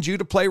remind you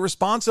to play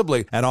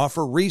responsibly and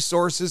offer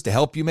resources to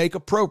help you make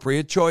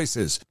appropriate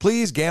choices.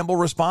 Please gamble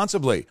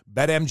responsibly.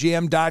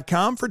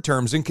 BetMGM.com for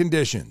terms and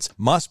conditions.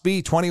 Must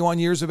be 21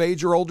 years of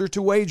age or older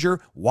to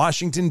wager.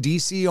 Washington,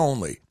 D.C.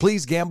 only.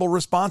 Please gamble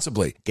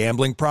responsibly.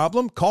 Gambling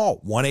problem?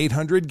 Call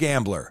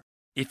 1-800-GAMBLER.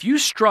 If you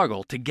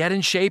struggle to get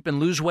in shape and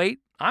lose weight,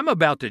 I'm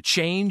about to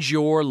change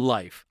your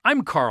life.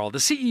 I'm Carl, the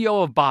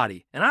CEO of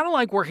Body, and I don't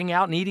like working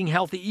out and eating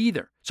healthy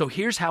either. So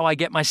here's how I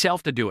get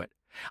myself to do it.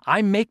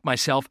 I make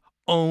myself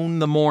own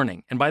the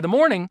morning. And by the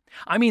morning,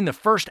 I mean the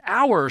first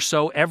hour or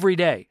so every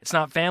day. It's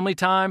not family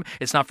time.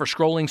 It's not for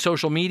scrolling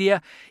social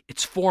media.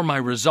 It's for my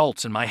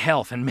results and my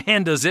health. And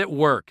man, does it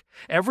work.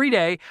 Every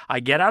day, I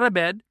get out of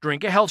bed,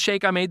 drink a health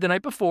shake I made the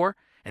night before,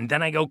 and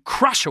then I go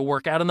crush a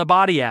workout in the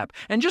Body app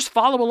and just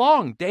follow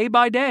along day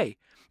by day.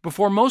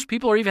 Before most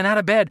people are even out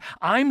of bed,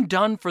 I'm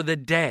done for the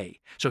day.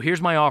 So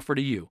here's my offer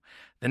to you.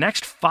 The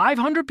next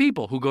 500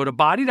 people who go to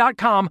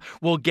Body.com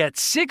will get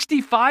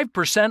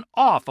 65%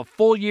 off a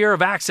full year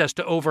of access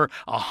to over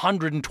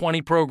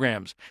 120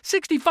 programs.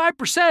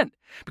 65%!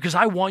 Because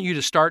I want you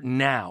to start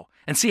now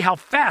and see how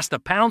fast the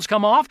pounds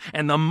come off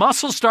and the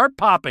muscles start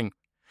popping.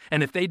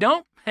 And if they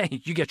don't,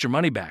 hey, you get your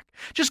money back.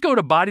 Just go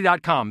to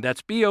Body.com,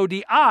 that's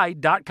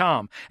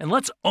BODI.com, and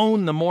let's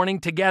own the morning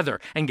together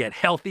and get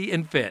healthy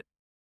and fit.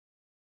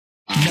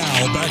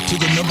 Now back to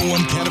the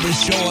 #1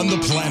 cannabis show on the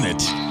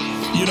planet.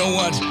 You know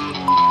what?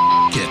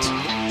 It.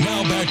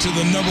 Now back to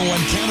the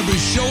 #1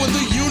 cannabis show in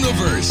the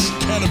universe.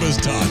 Cannabis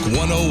Talk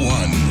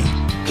 101.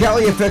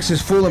 Cali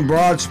FX's full and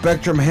broad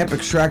spectrum hemp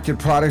extracted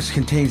products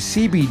contain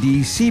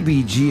CBD,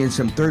 CBG, and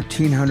some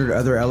 1,300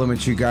 other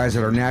elements, you guys,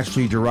 that are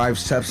naturally derived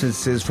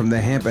substances from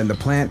the hemp and the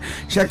plant.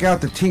 Check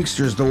out the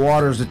tinctures, the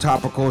waters, the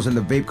topicals, and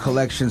the vape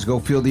collections. Go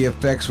feel the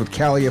effects with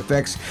Cali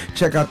FX.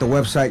 Check out the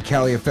website,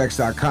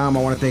 CaliFX.com.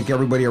 I want to thank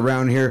everybody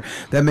around here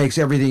that makes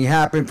everything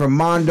happen, from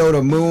Mondo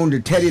to Moon to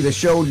Teddy the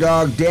Show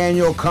Dog,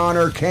 Daniel,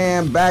 Connor,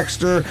 Cam,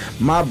 Baxter,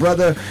 my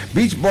brother,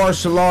 Beach Bar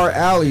Solar,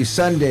 Ali,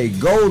 Sunday,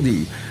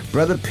 Goldie,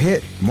 Brother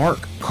Pitt,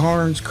 Mark,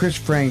 Carnes, Chris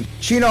Frank,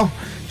 Chino,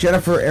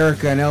 Jennifer,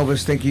 Erica, and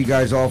Elvis. Thank you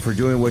guys all for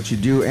doing what you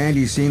do.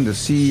 Andy Singh, the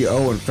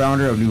CEO and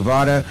founder of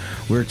Nuvata.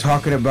 We're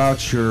talking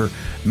about your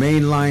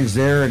main lines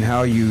there and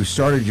how you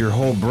started your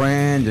whole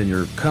brand and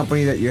your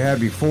company that you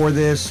had before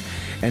this.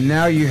 And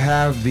now you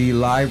have the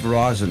live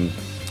resin.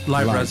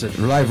 Live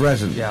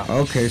resin. Yeah.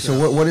 Okay,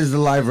 so what is the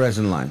live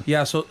resin line?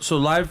 Yeah, so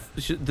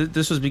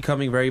this was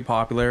becoming very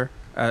popular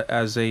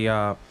as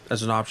an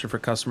option for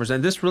customers,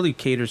 and this really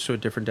caters to a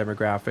different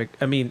demographic.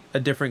 I mean, a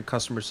different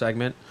customer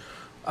segment.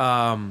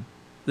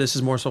 This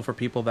is more so for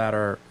people that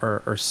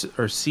are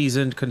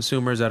seasoned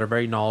consumers that are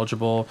very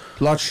knowledgeable.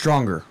 A lot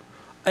stronger.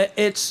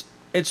 It's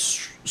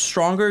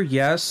stronger,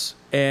 yes,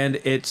 and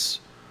it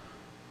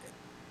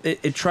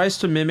tries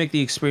to mimic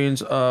the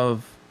experience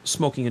of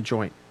smoking a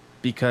joint,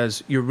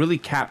 because you're really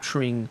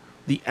capturing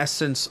the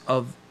essence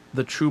of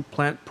the true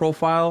plant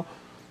profile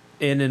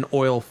in an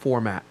oil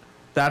format.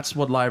 That's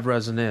what live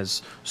resin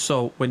is.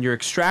 So when you're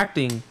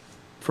extracting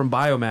from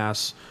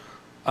biomass,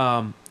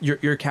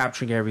 you're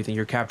capturing everything.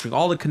 You're capturing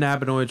all the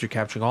cannabinoids, you're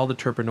capturing all the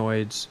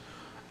terpenoids,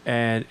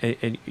 and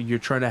you're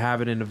trying to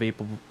have it in a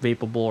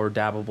vapable or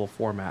dabbable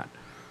format.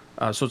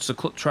 So it's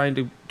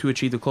trying to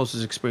achieve the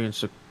closest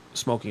experience to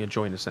smoking a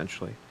joint,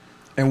 essentially.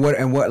 And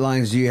what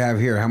lines do you have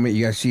here? How many?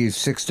 You guys see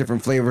 6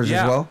 different flavors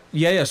as well?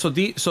 Yeah. So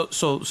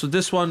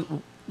this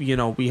one,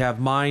 we have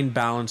Mind,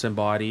 Balance, and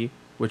Body,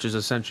 which is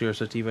essentially our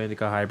sativa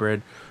indica hybrid,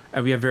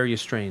 and we have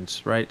various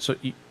strains, right? So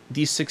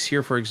these 6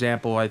 here, for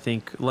example, I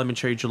think lemon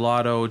cherry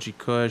gelato, OG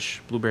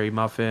Kush, blueberry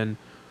muffin,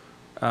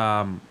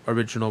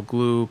 original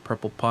glue,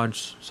 purple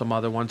punch, some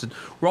other ones, and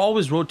we're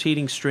always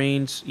rotating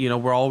strains.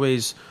 We're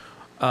always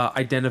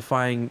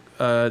identifying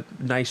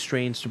nice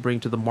strains to bring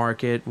to the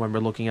market when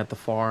we're looking at the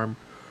farm.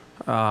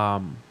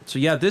 So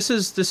yeah, this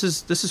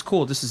is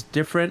cool. This is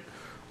different.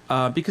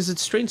 Because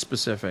it's strain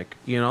specific,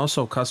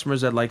 so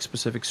customers that like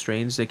specific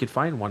strains, they could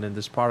find one in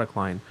this product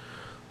line.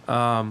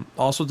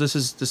 Also, this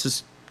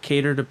is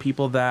catered to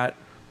people that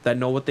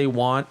know what they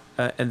want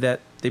and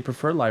that they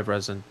prefer live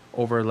resin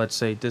over, let's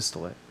say,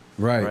 distillate.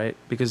 Right.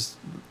 Because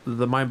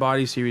the Mind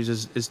Body series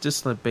is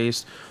distillate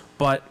based,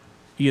 but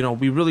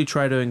we really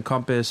try to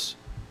encompass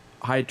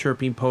high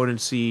terpene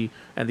potency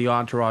and the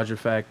entourage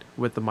effect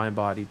with the Mind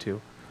Body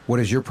too. What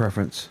is your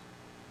preference?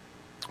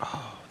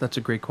 Oh, that's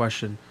a great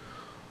question.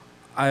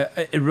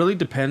 It really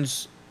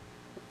depends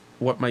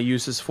what my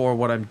use is for,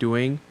 what I'm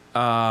doing.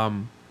 Yeah,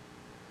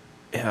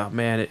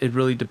 man, it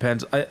really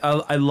depends.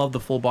 I love the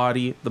full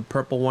body. The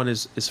purple one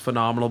is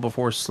phenomenal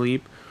before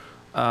sleep.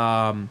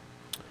 Sometimes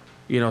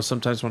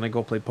when I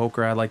go play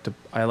poker, I like to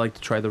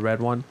try the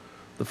red one,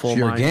 the full. So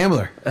you're mind. a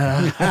gambler.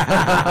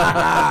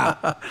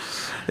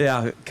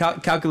 Yeah,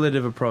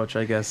 calculative approach,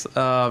 I guess.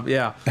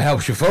 Yeah, it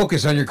helps you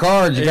focus on your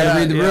cards. You got to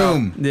read the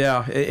room.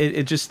 Yeah,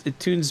 it just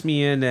tunes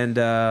me in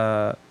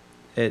and.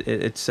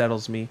 It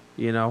settles me,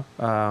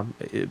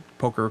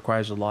 poker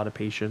requires a lot of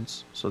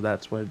patience, so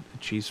that's what it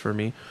achieves for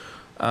me.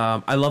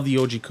 I love the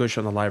OG Kush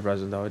on the live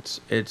resin, though.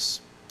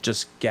 It's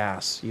just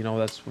gas,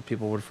 that's what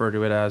people refer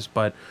to it as.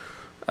 But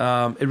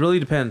it really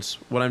depends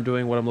what I'm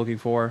doing, what I'm looking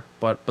for.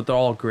 But they're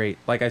all great.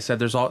 Like I said,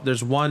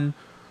 there's one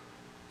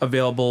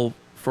available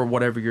for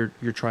whatever you're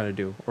trying to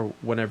do or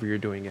whenever you're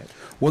doing it.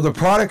 Well, the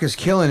product is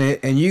killing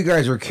it, and you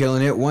guys are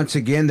killing it. Once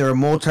again, they're a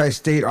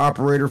multi-state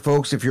operator,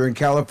 folks. If you're in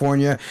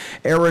California,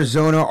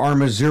 Arizona, or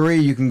Missouri,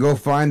 you can go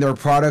find their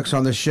products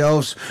on the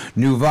shelves.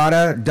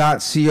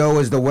 Nuvata.co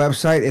is the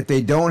website. If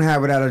they don't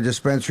have it at a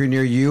dispensary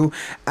near you,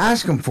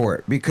 ask them for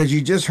it, because you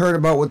just heard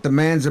about what the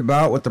man's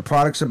about, what the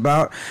product's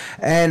about,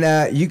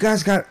 and you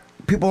guys got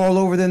people all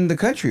over the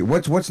country.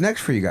 What's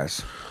next for you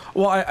guys?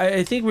 Well,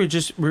 I think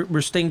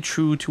we're staying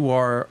true to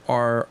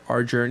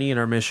our journey and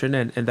our mission,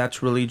 and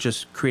that's really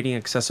just creating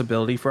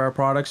accessibility for our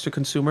products to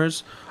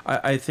consumers.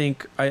 I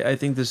think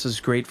this is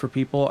great for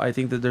people. I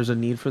think that there's a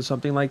need for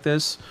something like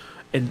this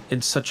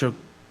in such a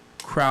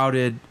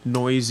crowded,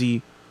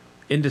 noisy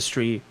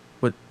industry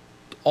with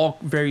all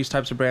various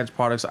types of brands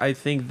products. I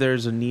think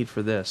there's a need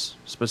for this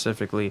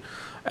specifically,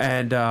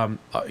 and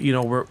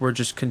we're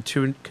just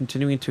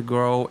continuing to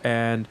grow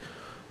and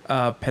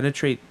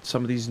penetrate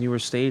some of these newer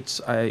states.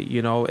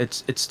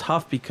 It's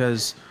tough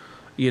because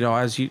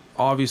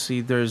obviously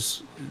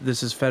this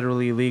is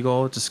federally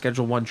illegal. It's a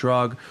Schedule I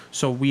drug,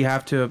 so we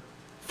have to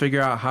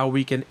figure out how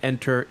we can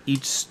enter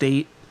each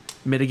state,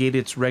 mitigate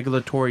its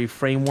regulatory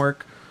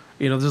framework.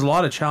 There's a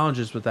lot of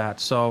challenges with that.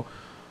 So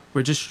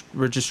we're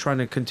just trying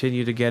to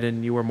continue to get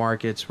in newer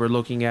markets. We're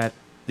looking at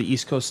the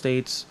East Coast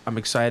states. I'm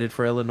excited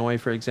for Illinois,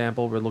 for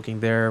example. We're looking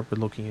there. We're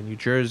looking in New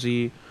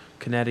Jersey,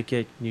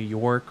 Connecticut, New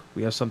York.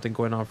 We have something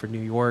going on for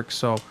New York.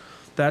 So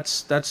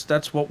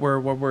that's what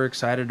we're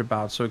excited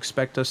about. So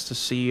expect us to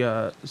see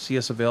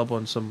us available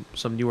in some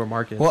newer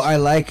markets. Well, I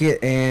like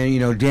it,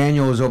 and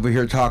Daniel was over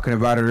here talking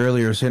about it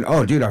earlier, saying,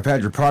 "Oh, dude, I've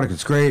had your product.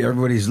 It's great.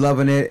 Everybody's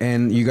loving it,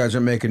 and you guys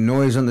are making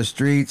noise on the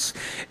streets.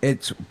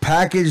 It's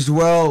packaged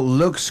well,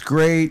 looks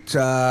great.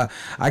 I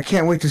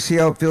can't wait to see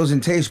how it feels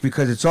and tastes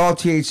because it's all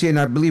THC, and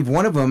I believe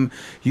one of them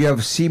you have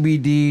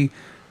CBD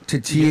to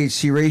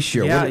THC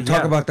ratio.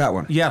 Talk about that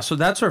one. Yeah, so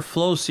that's our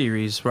Flow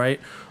series, right?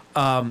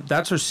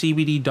 That's our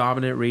CBD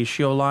dominant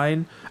ratio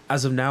line.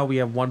 As of now, we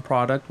have one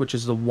product, which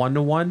is the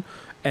 1-to-1,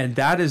 and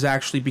that has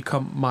actually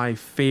become my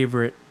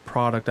favorite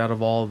product out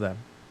of all of them.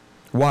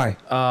 Why?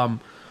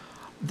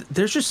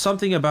 There's just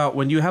something about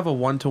when you have a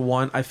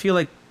 1-to-1. I feel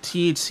like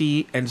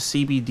THC and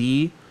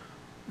CBD,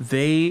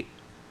 they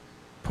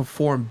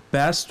perform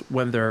best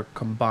when they're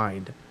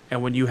combined.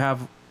 And when you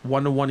have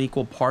 1-to-1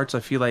 equal parts, I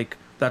feel like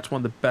that's one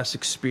of the best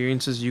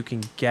experiences you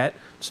can get.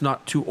 It's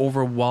not too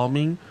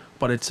overwhelming,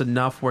 but it's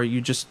enough where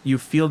you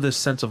feel this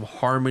sense of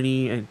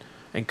harmony and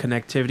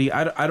connectivity.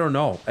 I don't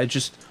know.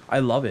 I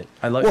love it.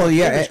 I love it. Well,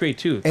 yeah, it's great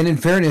too. And in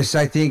fairness,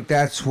 I think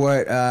that's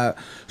what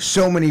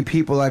so many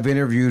people I've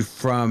interviewed,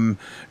 from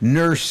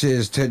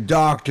nurses to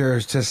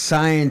doctors to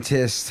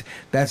scientists,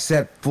 that's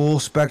that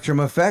full spectrum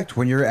effect.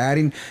 When you're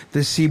adding the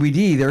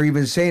CBD, they're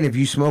even saying if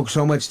you smoke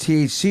so much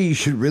THC, you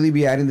should really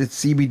be adding the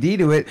CBD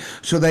to it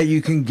so that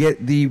you can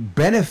get the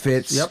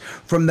benefits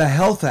from the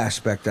health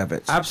aspect of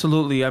it.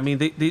 Absolutely. I mean,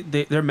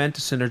 they're meant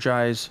to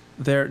synergize.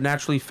 They're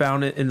naturally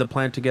found in the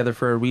plant together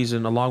for a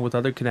reason, along with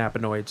other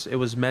cannabinoids. It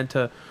was meant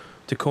to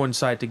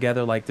coincide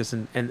together like this,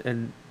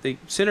 and they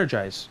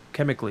synergize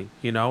chemically,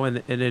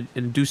 and it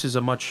induces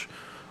a much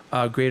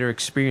greater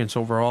experience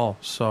overall.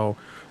 So,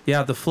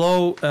 yeah, the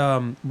Flow,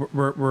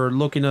 we're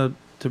looking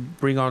to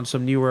bring on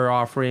some newer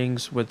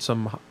offerings with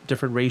some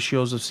different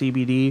ratios of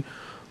CBD,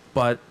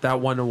 but that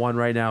 1-to-1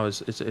 right now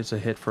it's a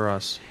hit for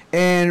us.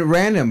 And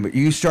random,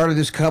 you started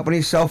this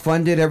company,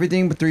 self-funded,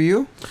 everything, but through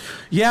you?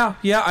 Yeah.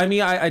 I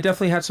mean, I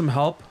definitely had some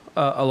help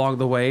along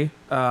the way.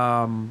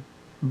 I've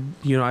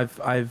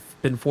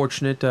been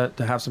fortunate to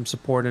have some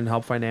support and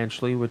help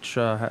financially, which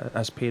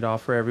has paid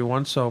off for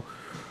everyone. So,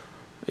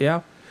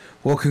 yeah.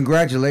 Well,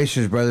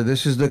 congratulations, brother.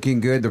 This is looking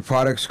good. The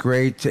product's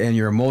great, and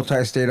you're a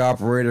multi-state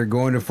operator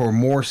going for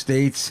more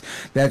states.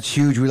 That's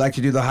huge. We like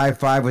to do the high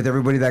five with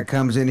everybody that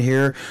comes in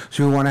here.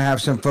 So we want to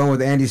have some fun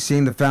with Andy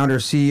Singh, the founder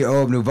and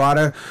CEO of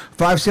Nuvata.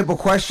 5 simple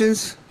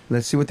questions.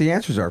 Let's see what the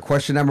answers are.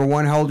 Question number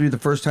 1, how old were you the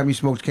first time you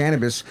smoked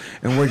cannabis,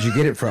 and where'd you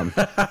get it from?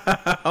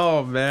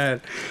 Oh, man.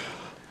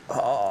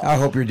 I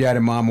hope your dad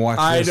and mom watch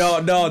this. I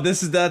don't know.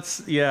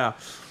 That's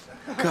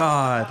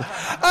God.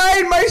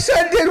 My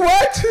son did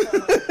what?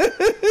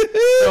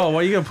 Oh, why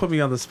are you gonna put me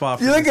on the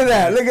spot? Look at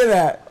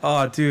that.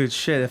 Oh, dude,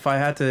 shit. If I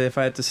had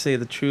to say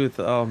the truth,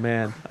 oh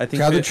man, I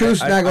think. Tell the truth,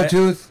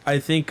 Snaggletooth. I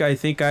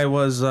think I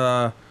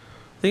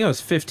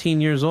was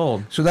 15 years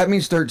old. So that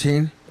means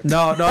 13.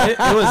 No,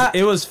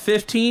 it was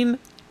 15.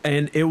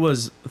 And it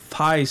was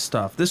Thai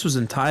stuff. This was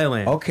in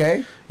Thailand.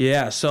 Okay.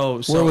 Yeah,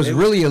 so where it was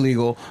really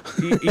illegal.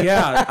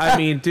 Yeah, I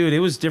mean, dude, it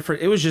was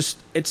different. It was just,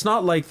 it's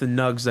not like the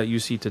nugs that you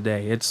see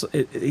today.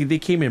 They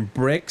came in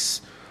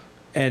bricks,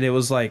 and it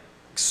was like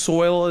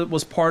soil. It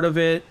was part of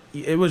it.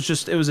 It was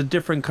a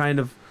different kind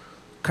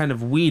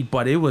of weed,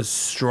 but it was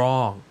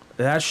strong.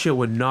 That shit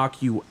would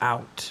knock you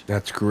out.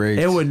 That's great.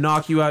 It would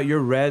knock you out. You're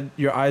red.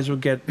 Your eyes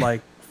would get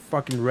like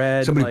fucking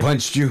red. Somebody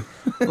punched you.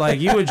 Like,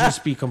 you would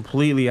just be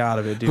completely out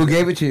of it, dude. Who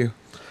gave it to you?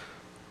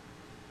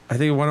 I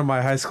think one of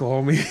my high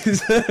school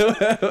homies.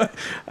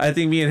 I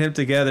think me and him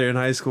together in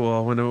high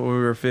school when we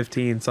were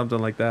 15, something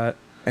like that.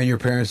 And your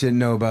parents didn't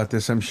know about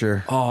this, I'm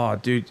sure. Oh,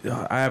 dude,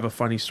 I have a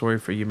funny story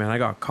for you, man. I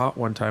got caught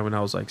one time when I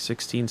was like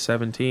 16,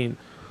 17.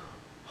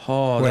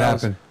 Oh, what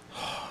happened?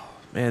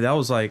 Man, I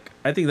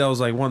think that was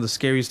like one of the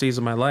scariest days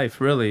of my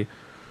life, really.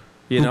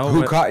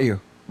 Who caught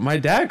you? My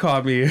dad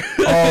caught me.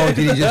 Oh,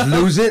 did he just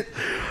lose it?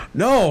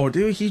 No,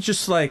 dude, he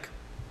just like...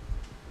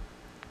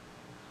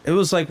 It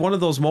was like one of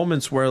those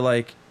moments where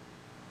like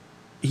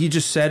he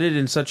just said it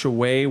in such a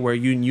way where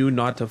you knew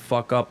not to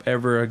fuck up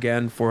ever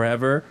again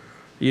forever.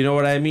 You know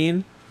what I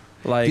mean?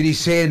 Like, did he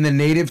say it in the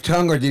native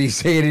tongue or did he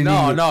say it in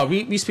English? No,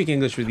 we speak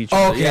English with each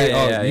other. Okay,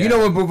 yeah. You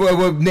know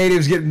what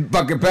natives get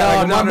fucking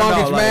bad? When my mom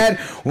gets mad,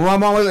 when my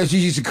mom, she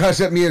used to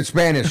cuss at me in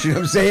Spanish. You know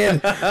what I'm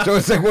saying? So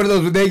it's like one of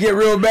those when they get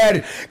real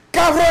mad.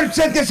 Cabrón,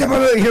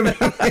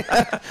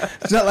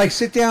 it's not like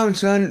sit down,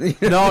 son.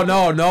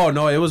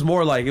 No. It was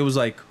more like his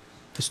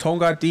tone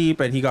got deep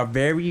and he got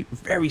very,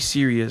 very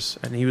serious.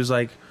 And he was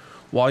like,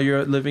 "While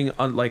you're living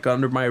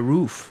under my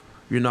roof,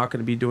 you're not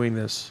going to be doing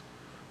this."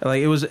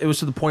 Like it was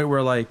to the point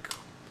where like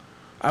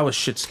I was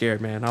shit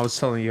scared, man. I was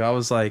telling you, I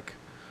was like,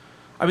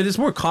 I mean, there's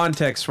more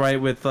context,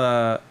 right, with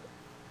how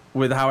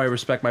I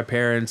respect my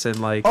parents and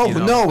like. Oh,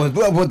 but no,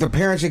 with the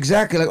parents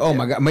exactly like, oh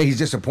my god, man, he's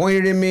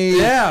disappointed in me.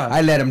 Yeah,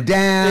 I let him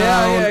down.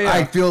 Yeah.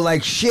 I feel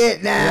like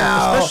shit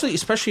now. Yeah,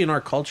 especially in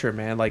our culture,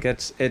 man. Like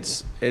it's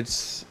there's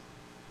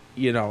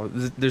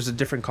a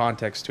different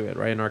context to it,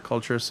 right, in our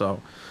culture. So.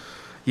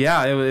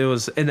 Yeah, it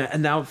was,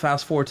 and now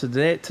fast forward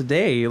to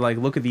today, like,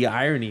 look at the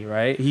irony,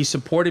 right? He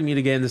supported me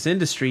to get in this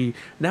industry.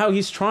 Now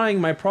he's trying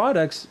my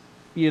products,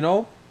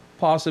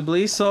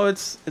 possibly. So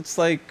it's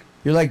like,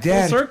 you're like,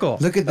 Dad, full circle.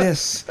 Look at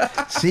this.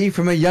 See,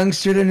 from a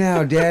youngster to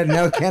now, Dad,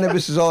 now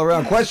cannabis is all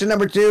around. Question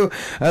number 2,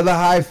 the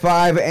high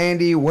five.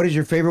 Andy, what is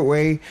your favorite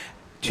way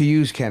to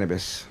use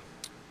cannabis?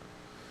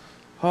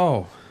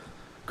 Oh,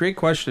 great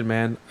question,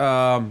 man.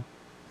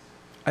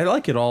 I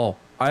like it all.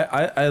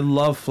 I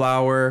love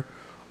flower,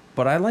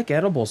 but I like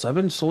edibles. I've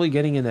been slowly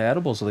getting into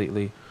edibles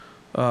lately.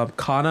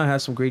 Kana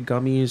has some great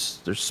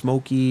gummies. There's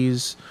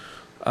Smokies.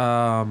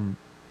 I'll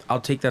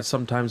take that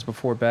sometimes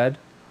before bed,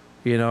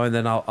 and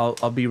then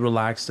I'll be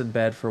relaxed in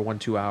bed for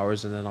 1-2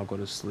 hours, and then I'll go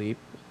to sleep.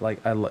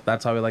 Like,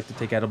 that's how I like to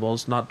take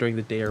edibles, not during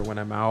the day or when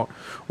I'm out.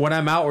 When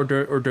I'm out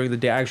or during the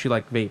day, I actually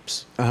like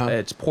vapes.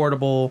 It's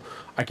portable.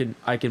 I can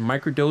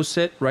microdose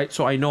it, right?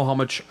 So I know how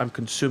much I'm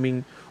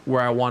consuming,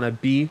 where I want to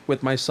be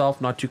with myself,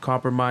 not too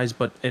compromised,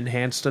 but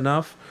enhanced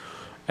enough.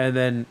 And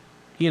then,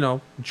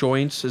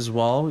 joints as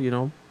well,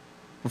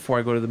 before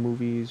I go to the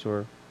movies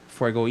or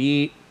before I go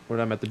eat, when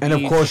I'm at the beach. And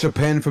of course, a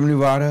pen from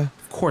Nuvata.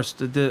 Of course,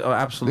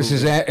 absolutely.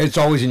 It's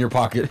always in your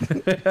pocket.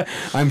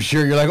 I'm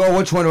sure you're like, oh,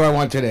 which one do I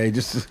want today?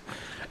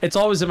 It's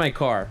always in my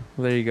car.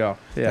 There you go.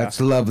 Yeah. That's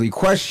lovely.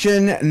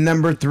 Question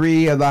number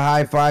 3 of the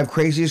high five.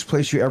 Craziest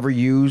place you ever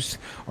used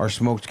or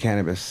smoked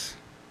cannabis?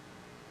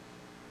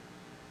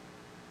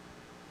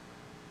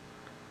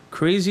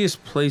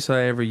 Craziest place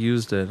I ever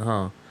used it,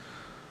 huh?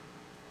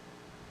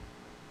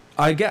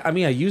 I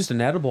used an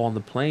edible on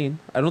the plane.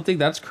 I don't think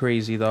that's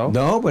crazy, though.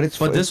 No, but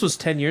this was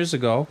 10 years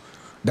ago.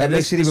 That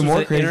makes it even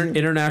more crazy.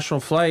 International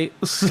flight.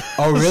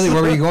 Oh, really?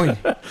 Where were you going?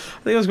 I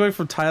think I was going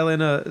from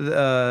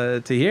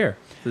Thailand to here,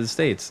 to the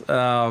States.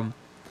 I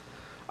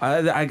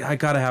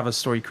gotta have a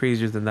story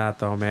crazier than that,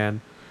 though,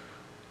 man.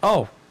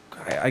 Oh,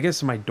 I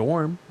guess in my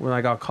dorm when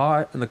I got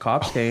caught and the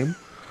cops came.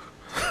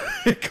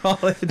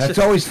 College. That's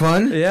always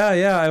fun.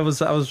 Yeah. I was.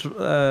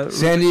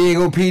 San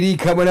Diego PD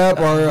coming up,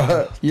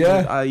 or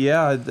yeah.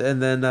 Yeah, and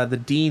then the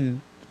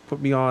dean put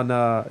me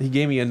on. He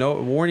gave me a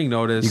warning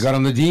notice. You got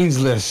on the dean's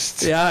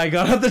list. Yeah, I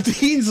got on the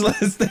dean's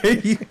list. There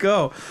you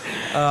go.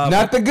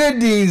 Not the good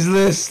dean's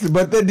list,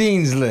 but the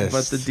dean's list.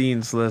 But the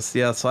dean's list.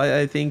 Yeah. So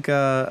I think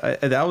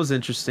that was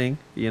interesting.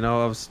 I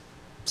was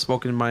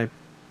smoking in my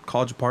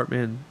college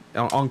apartment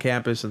on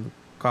campus, and the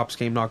cops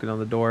came knocking on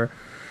the door.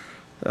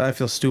 I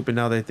feel stupid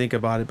now that I think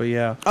about it, but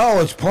yeah.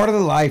 Oh, it's part of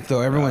the life, though.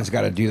 Everyone's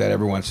got to do that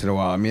every once in a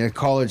while. I mean, at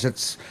college,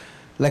 that's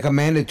like a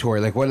mandatory.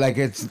 You're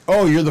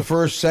the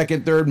first,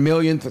 second, third,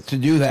 millionth to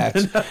do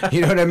that. You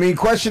know what I mean?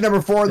 Question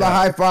number 4, the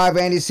high five.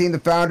 Andy Singh, the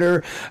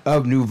founder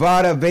of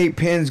Nuvata Vape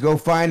Pens. Go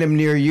find them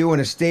near you, in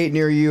a state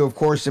near you, of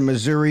course, in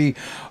Missouri,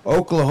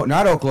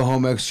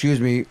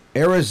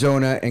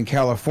 Arizona, and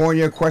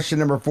California. Question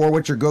number 4,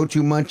 what's your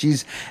go-to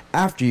munchies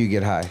after you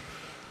get high?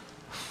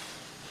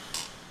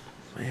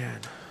 Man.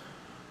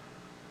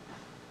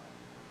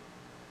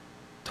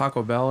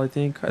 Taco Bell, I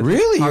think.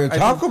 Really? You're a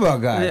Taco Bell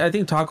guy? I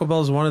think Taco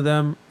Bell is one of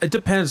them. It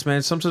depends,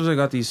 man. Sometimes I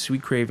got these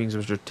sweet cravings,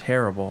 which are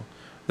terrible.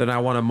 Then I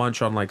want to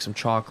munch on like some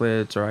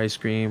chocolates or ice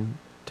cream.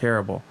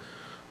 Terrible.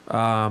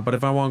 But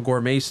if I want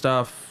gourmet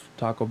stuff,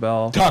 Taco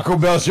Bell. Taco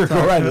Bell's your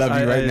I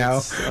love you right now.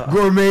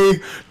 Gourmet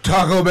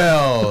Taco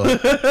Bell.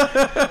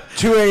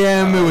 2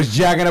 a.m. It was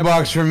Jack in a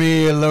Box for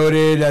me,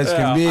 loaded as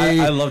can be.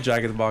 I love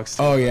Jack in the Box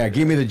too. Oh yeah,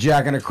 give me the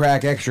Jack in a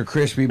Crack, extra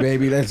crispy,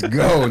 baby. Let's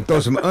go. And throw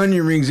some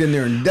onion rings in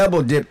there and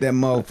double dip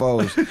them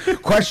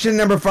mofos. Question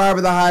number 5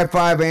 of the high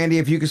five, Andy.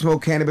 If you could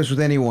smoke cannabis with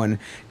anyone,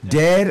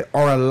 dead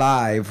or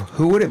alive,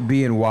 who would it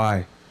be and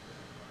why?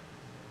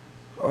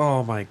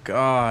 Oh my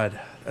God,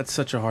 that's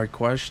such a hard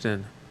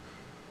question.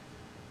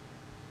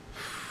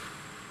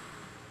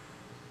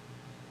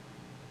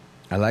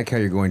 I like how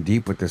you're going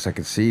deep with this. I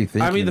can see you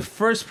thinking. I mean, the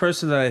first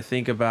person that I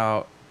think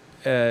about,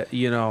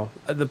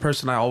 the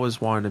person I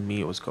always wanted to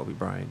meet was Kobe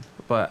Bryant.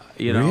 But,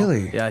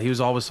 Really? Yeah, he was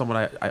always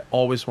someone I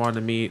always wanted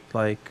to meet.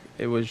 Like,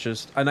 it was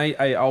just... And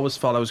I always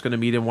felt I was going to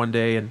meet him one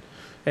day. And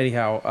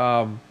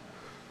anyhow,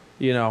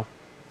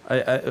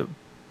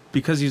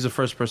 because he's the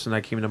first person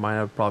that came to mind,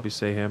 I would probably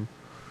say him.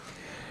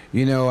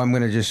 I'm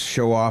going to just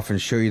show off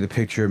and show you the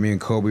picture of me and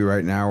Kobe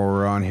right now where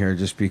we're on here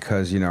just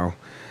because,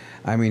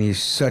 I mean,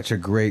 he's such a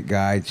great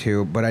guy,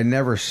 too. But I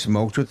never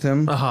smoked with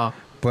him. Uh-huh.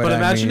 But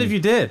imagine if you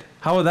did.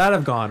 How would that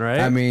have gone, right?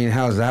 I mean,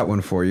 how's that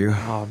one for you?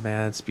 Oh,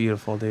 man, it's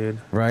beautiful, dude.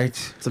 Right?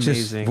 It's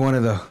amazing. Just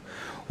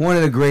one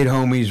of the great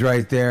homies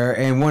right there,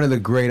 and one of the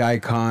great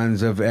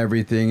icons of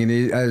everything.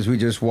 And as we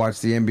just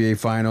watched the NBA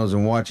Finals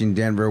and watching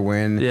Denver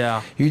win,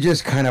 you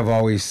just kind of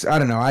always, I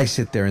don't know, I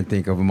sit there and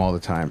think of him all the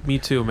time. Me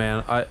too,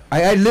 man.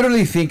 I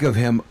literally think of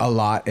him a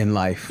lot in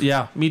life.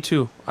 Yeah, me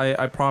too.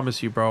 I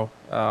promise you, bro.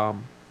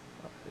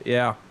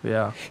 Yeah.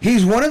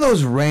 He's one of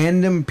those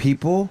random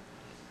people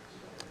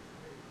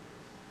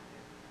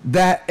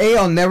that,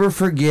 I'll never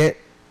forget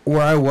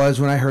where I was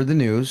when I heard the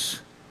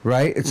news,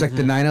 right? It's like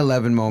the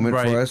 9/11 moment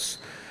for us.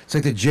 It's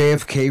like the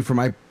JFK for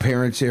my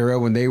parents' era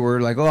when they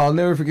were like, I'll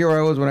never forget where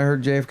I was when I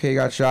heard JFK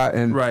got shot.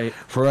 And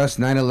for us,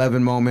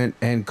 9/11 moment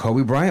and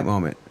Kobe Bryant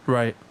moment.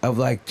 Right. Of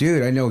like,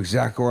 dude, I know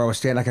exactly where I was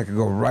standing. Like I could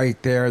go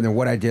right there, and then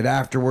what I did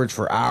afterwards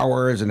for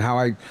hours, and how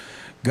I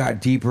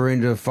got deeper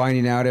into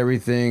finding out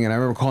everything. And I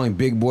remember calling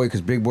Big Boy because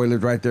Big Boy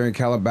lived right there in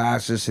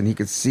Calabasas, and he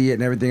could see it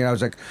and everything. And I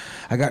was like,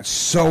 I got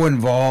so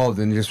involved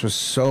and just was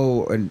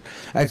so, and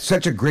I had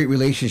such a great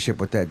relationship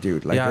with that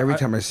dude. Like every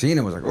time I seen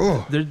him, I was like,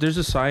 oh. There's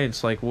a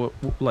science like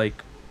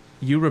like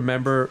you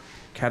remember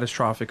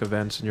catastrophic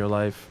events in your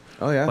life.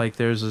 Oh yeah. Like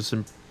there's this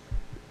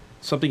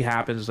something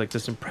happens, like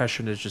this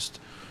impression is just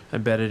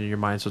embedded in your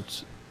mind. So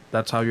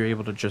that's how you're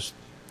able to just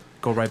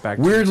go right back.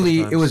 Weirdly,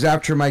 it was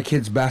after my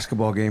kid's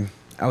basketball game.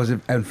 I was in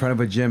front of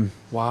a gym.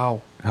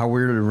 Wow. How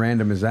weird and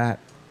random is that?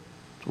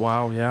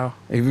 Wow, yeah.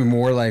 Even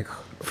more like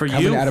for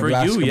you,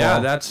 yeah,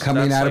 that's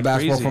coming out of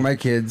basketball crazy. for my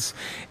kids.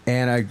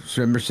 And I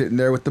remember sitting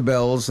there with the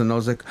bells, and I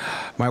was like,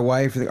 my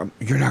wife,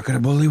 you're not going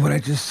to believe what I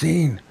just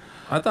seen.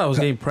 I thought I was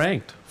getting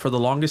pranked for the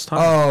longest time.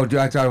 Oh, dude,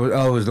 I thought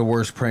it was the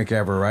worst prank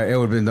ever, right? It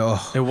would have been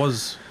It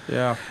was,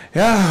 yeah.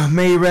 Yeah,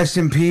 may you rest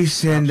in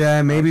peace,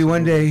 and maybe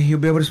one day you'll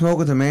be able to smoke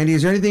with him, Andy.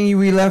 Is there anything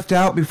we left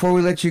out before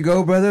we let you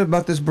go, brother,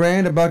 about this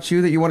brand, about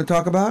you that you want to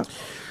talk about?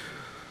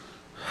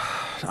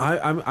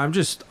 I'm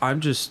just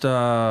honored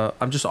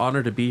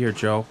to be here,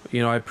 Joe.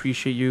 You know, I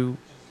appreciate you,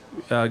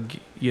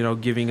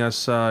 giving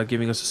us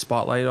a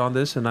spotlight on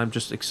this, and I'm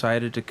just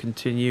excited to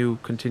continue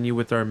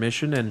with our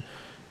mission and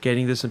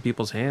getting this in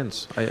people's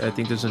hands. I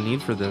think there's a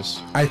need for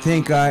this. I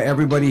think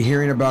everybody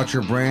hearing about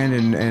your brand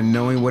and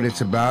knowing what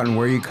it's about and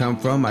where you come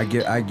from,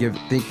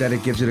 think that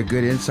it gives it a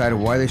good insight of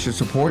why they should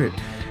support it.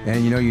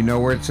 And you know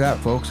where it's at,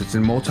 folks. It's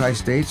in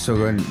multi-states,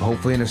 so and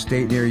hopefully in a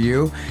state near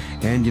you.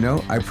 And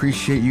I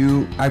appreciate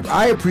you.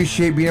 I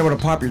appreciate being able to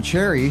pop your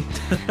cherry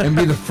and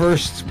be the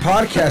first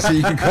podcast that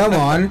you can come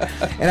on.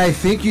 And I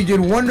think you did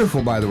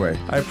wonderful, by the way.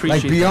 I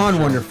appreciate like beyond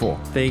that, wonderful.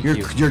 Thank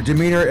you. Your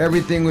demeanor,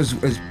 everything was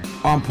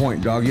on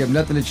point, dog. You have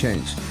nothing to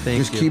change.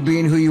 Just keep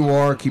being who you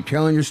are. Keep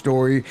telling your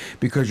story,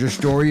 because your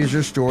story is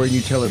your story, and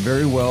you tell it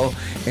very well.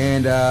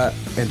 And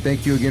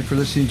thank you again for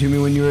listening to me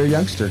when you were a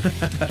youngster.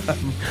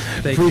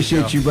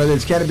 Appreciate you, brother.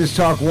 It's Cannabis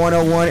Talk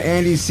 101.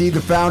 Andy C., the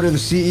founder, the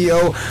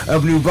CEO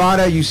of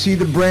Nuvata. You see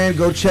the brand,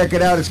 go check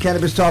it out. It's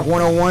Cannabis Talk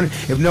 101.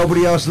 If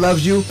nobody else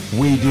loves you,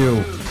 we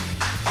do.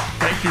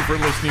 Thank you for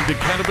listening to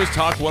Cannabis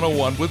Talk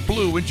 101 with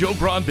Blue and Joe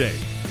Grande,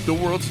 the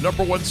world's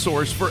 #1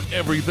 source for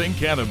everything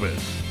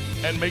cannabis.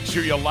 And make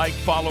sure you like,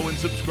 follow, and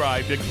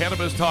subscribe to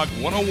Cannabis Talk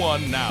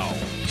 101 now.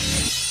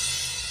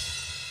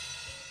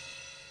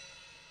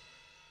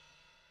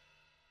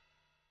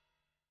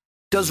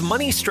 Does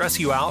money stress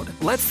you out?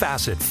 Let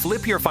Facet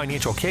flip your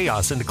financial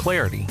chaos into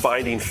clarity.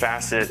 Finding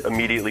Facet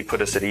immediately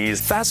put us at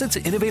ease. Facet's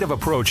innovative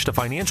approach to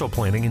financial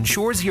planning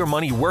ensures your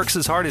money works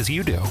as hard as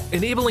you do,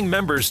 enabling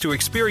members to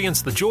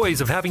experience the joys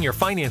of having your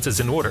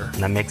finances in order.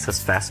 And that makes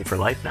us Facet for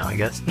life now, I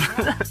guess.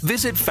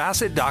 Visit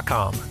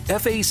Facet.com,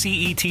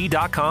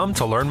 FACET.com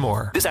to learn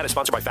more. This ad is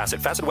sponsored by Facet.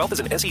 Facet Wealth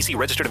is an SEC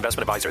registered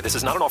investment advisor. This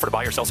is not an offer to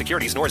buy or sell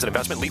securities, nor is it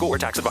investment, legal, or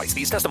tax advice.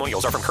 These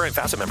testimonials are from current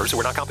Facet members who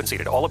are not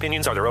compensated. All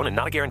opinions are their own and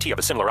not a guarantee of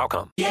a similar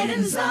outcome. Get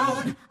in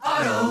zone,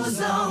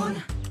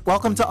 AutoZone.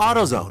 Welcome to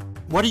AutoZone.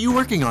 What are you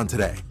working on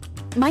today?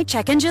 My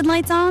check engine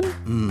light's on?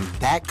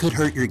 That could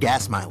hurt your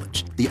gas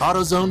mileage. The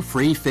AutoZone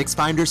free Fix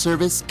Finder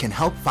service can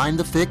help find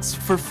the fix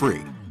for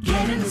free.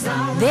 Get in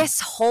zone. This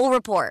whole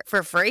report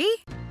for free?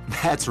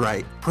 That's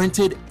right,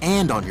 printed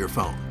and on your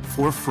phone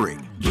for free.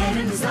 Get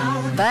in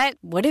zone. But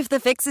what if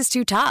the fix is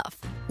too tough?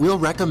 We'll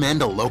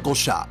recommend a local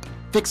shop.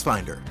 Fix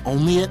Finder,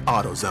 only at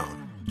AutoZone.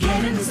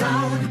 Get in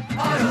zone,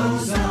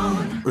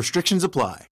 AutoZone. Restrictions apply.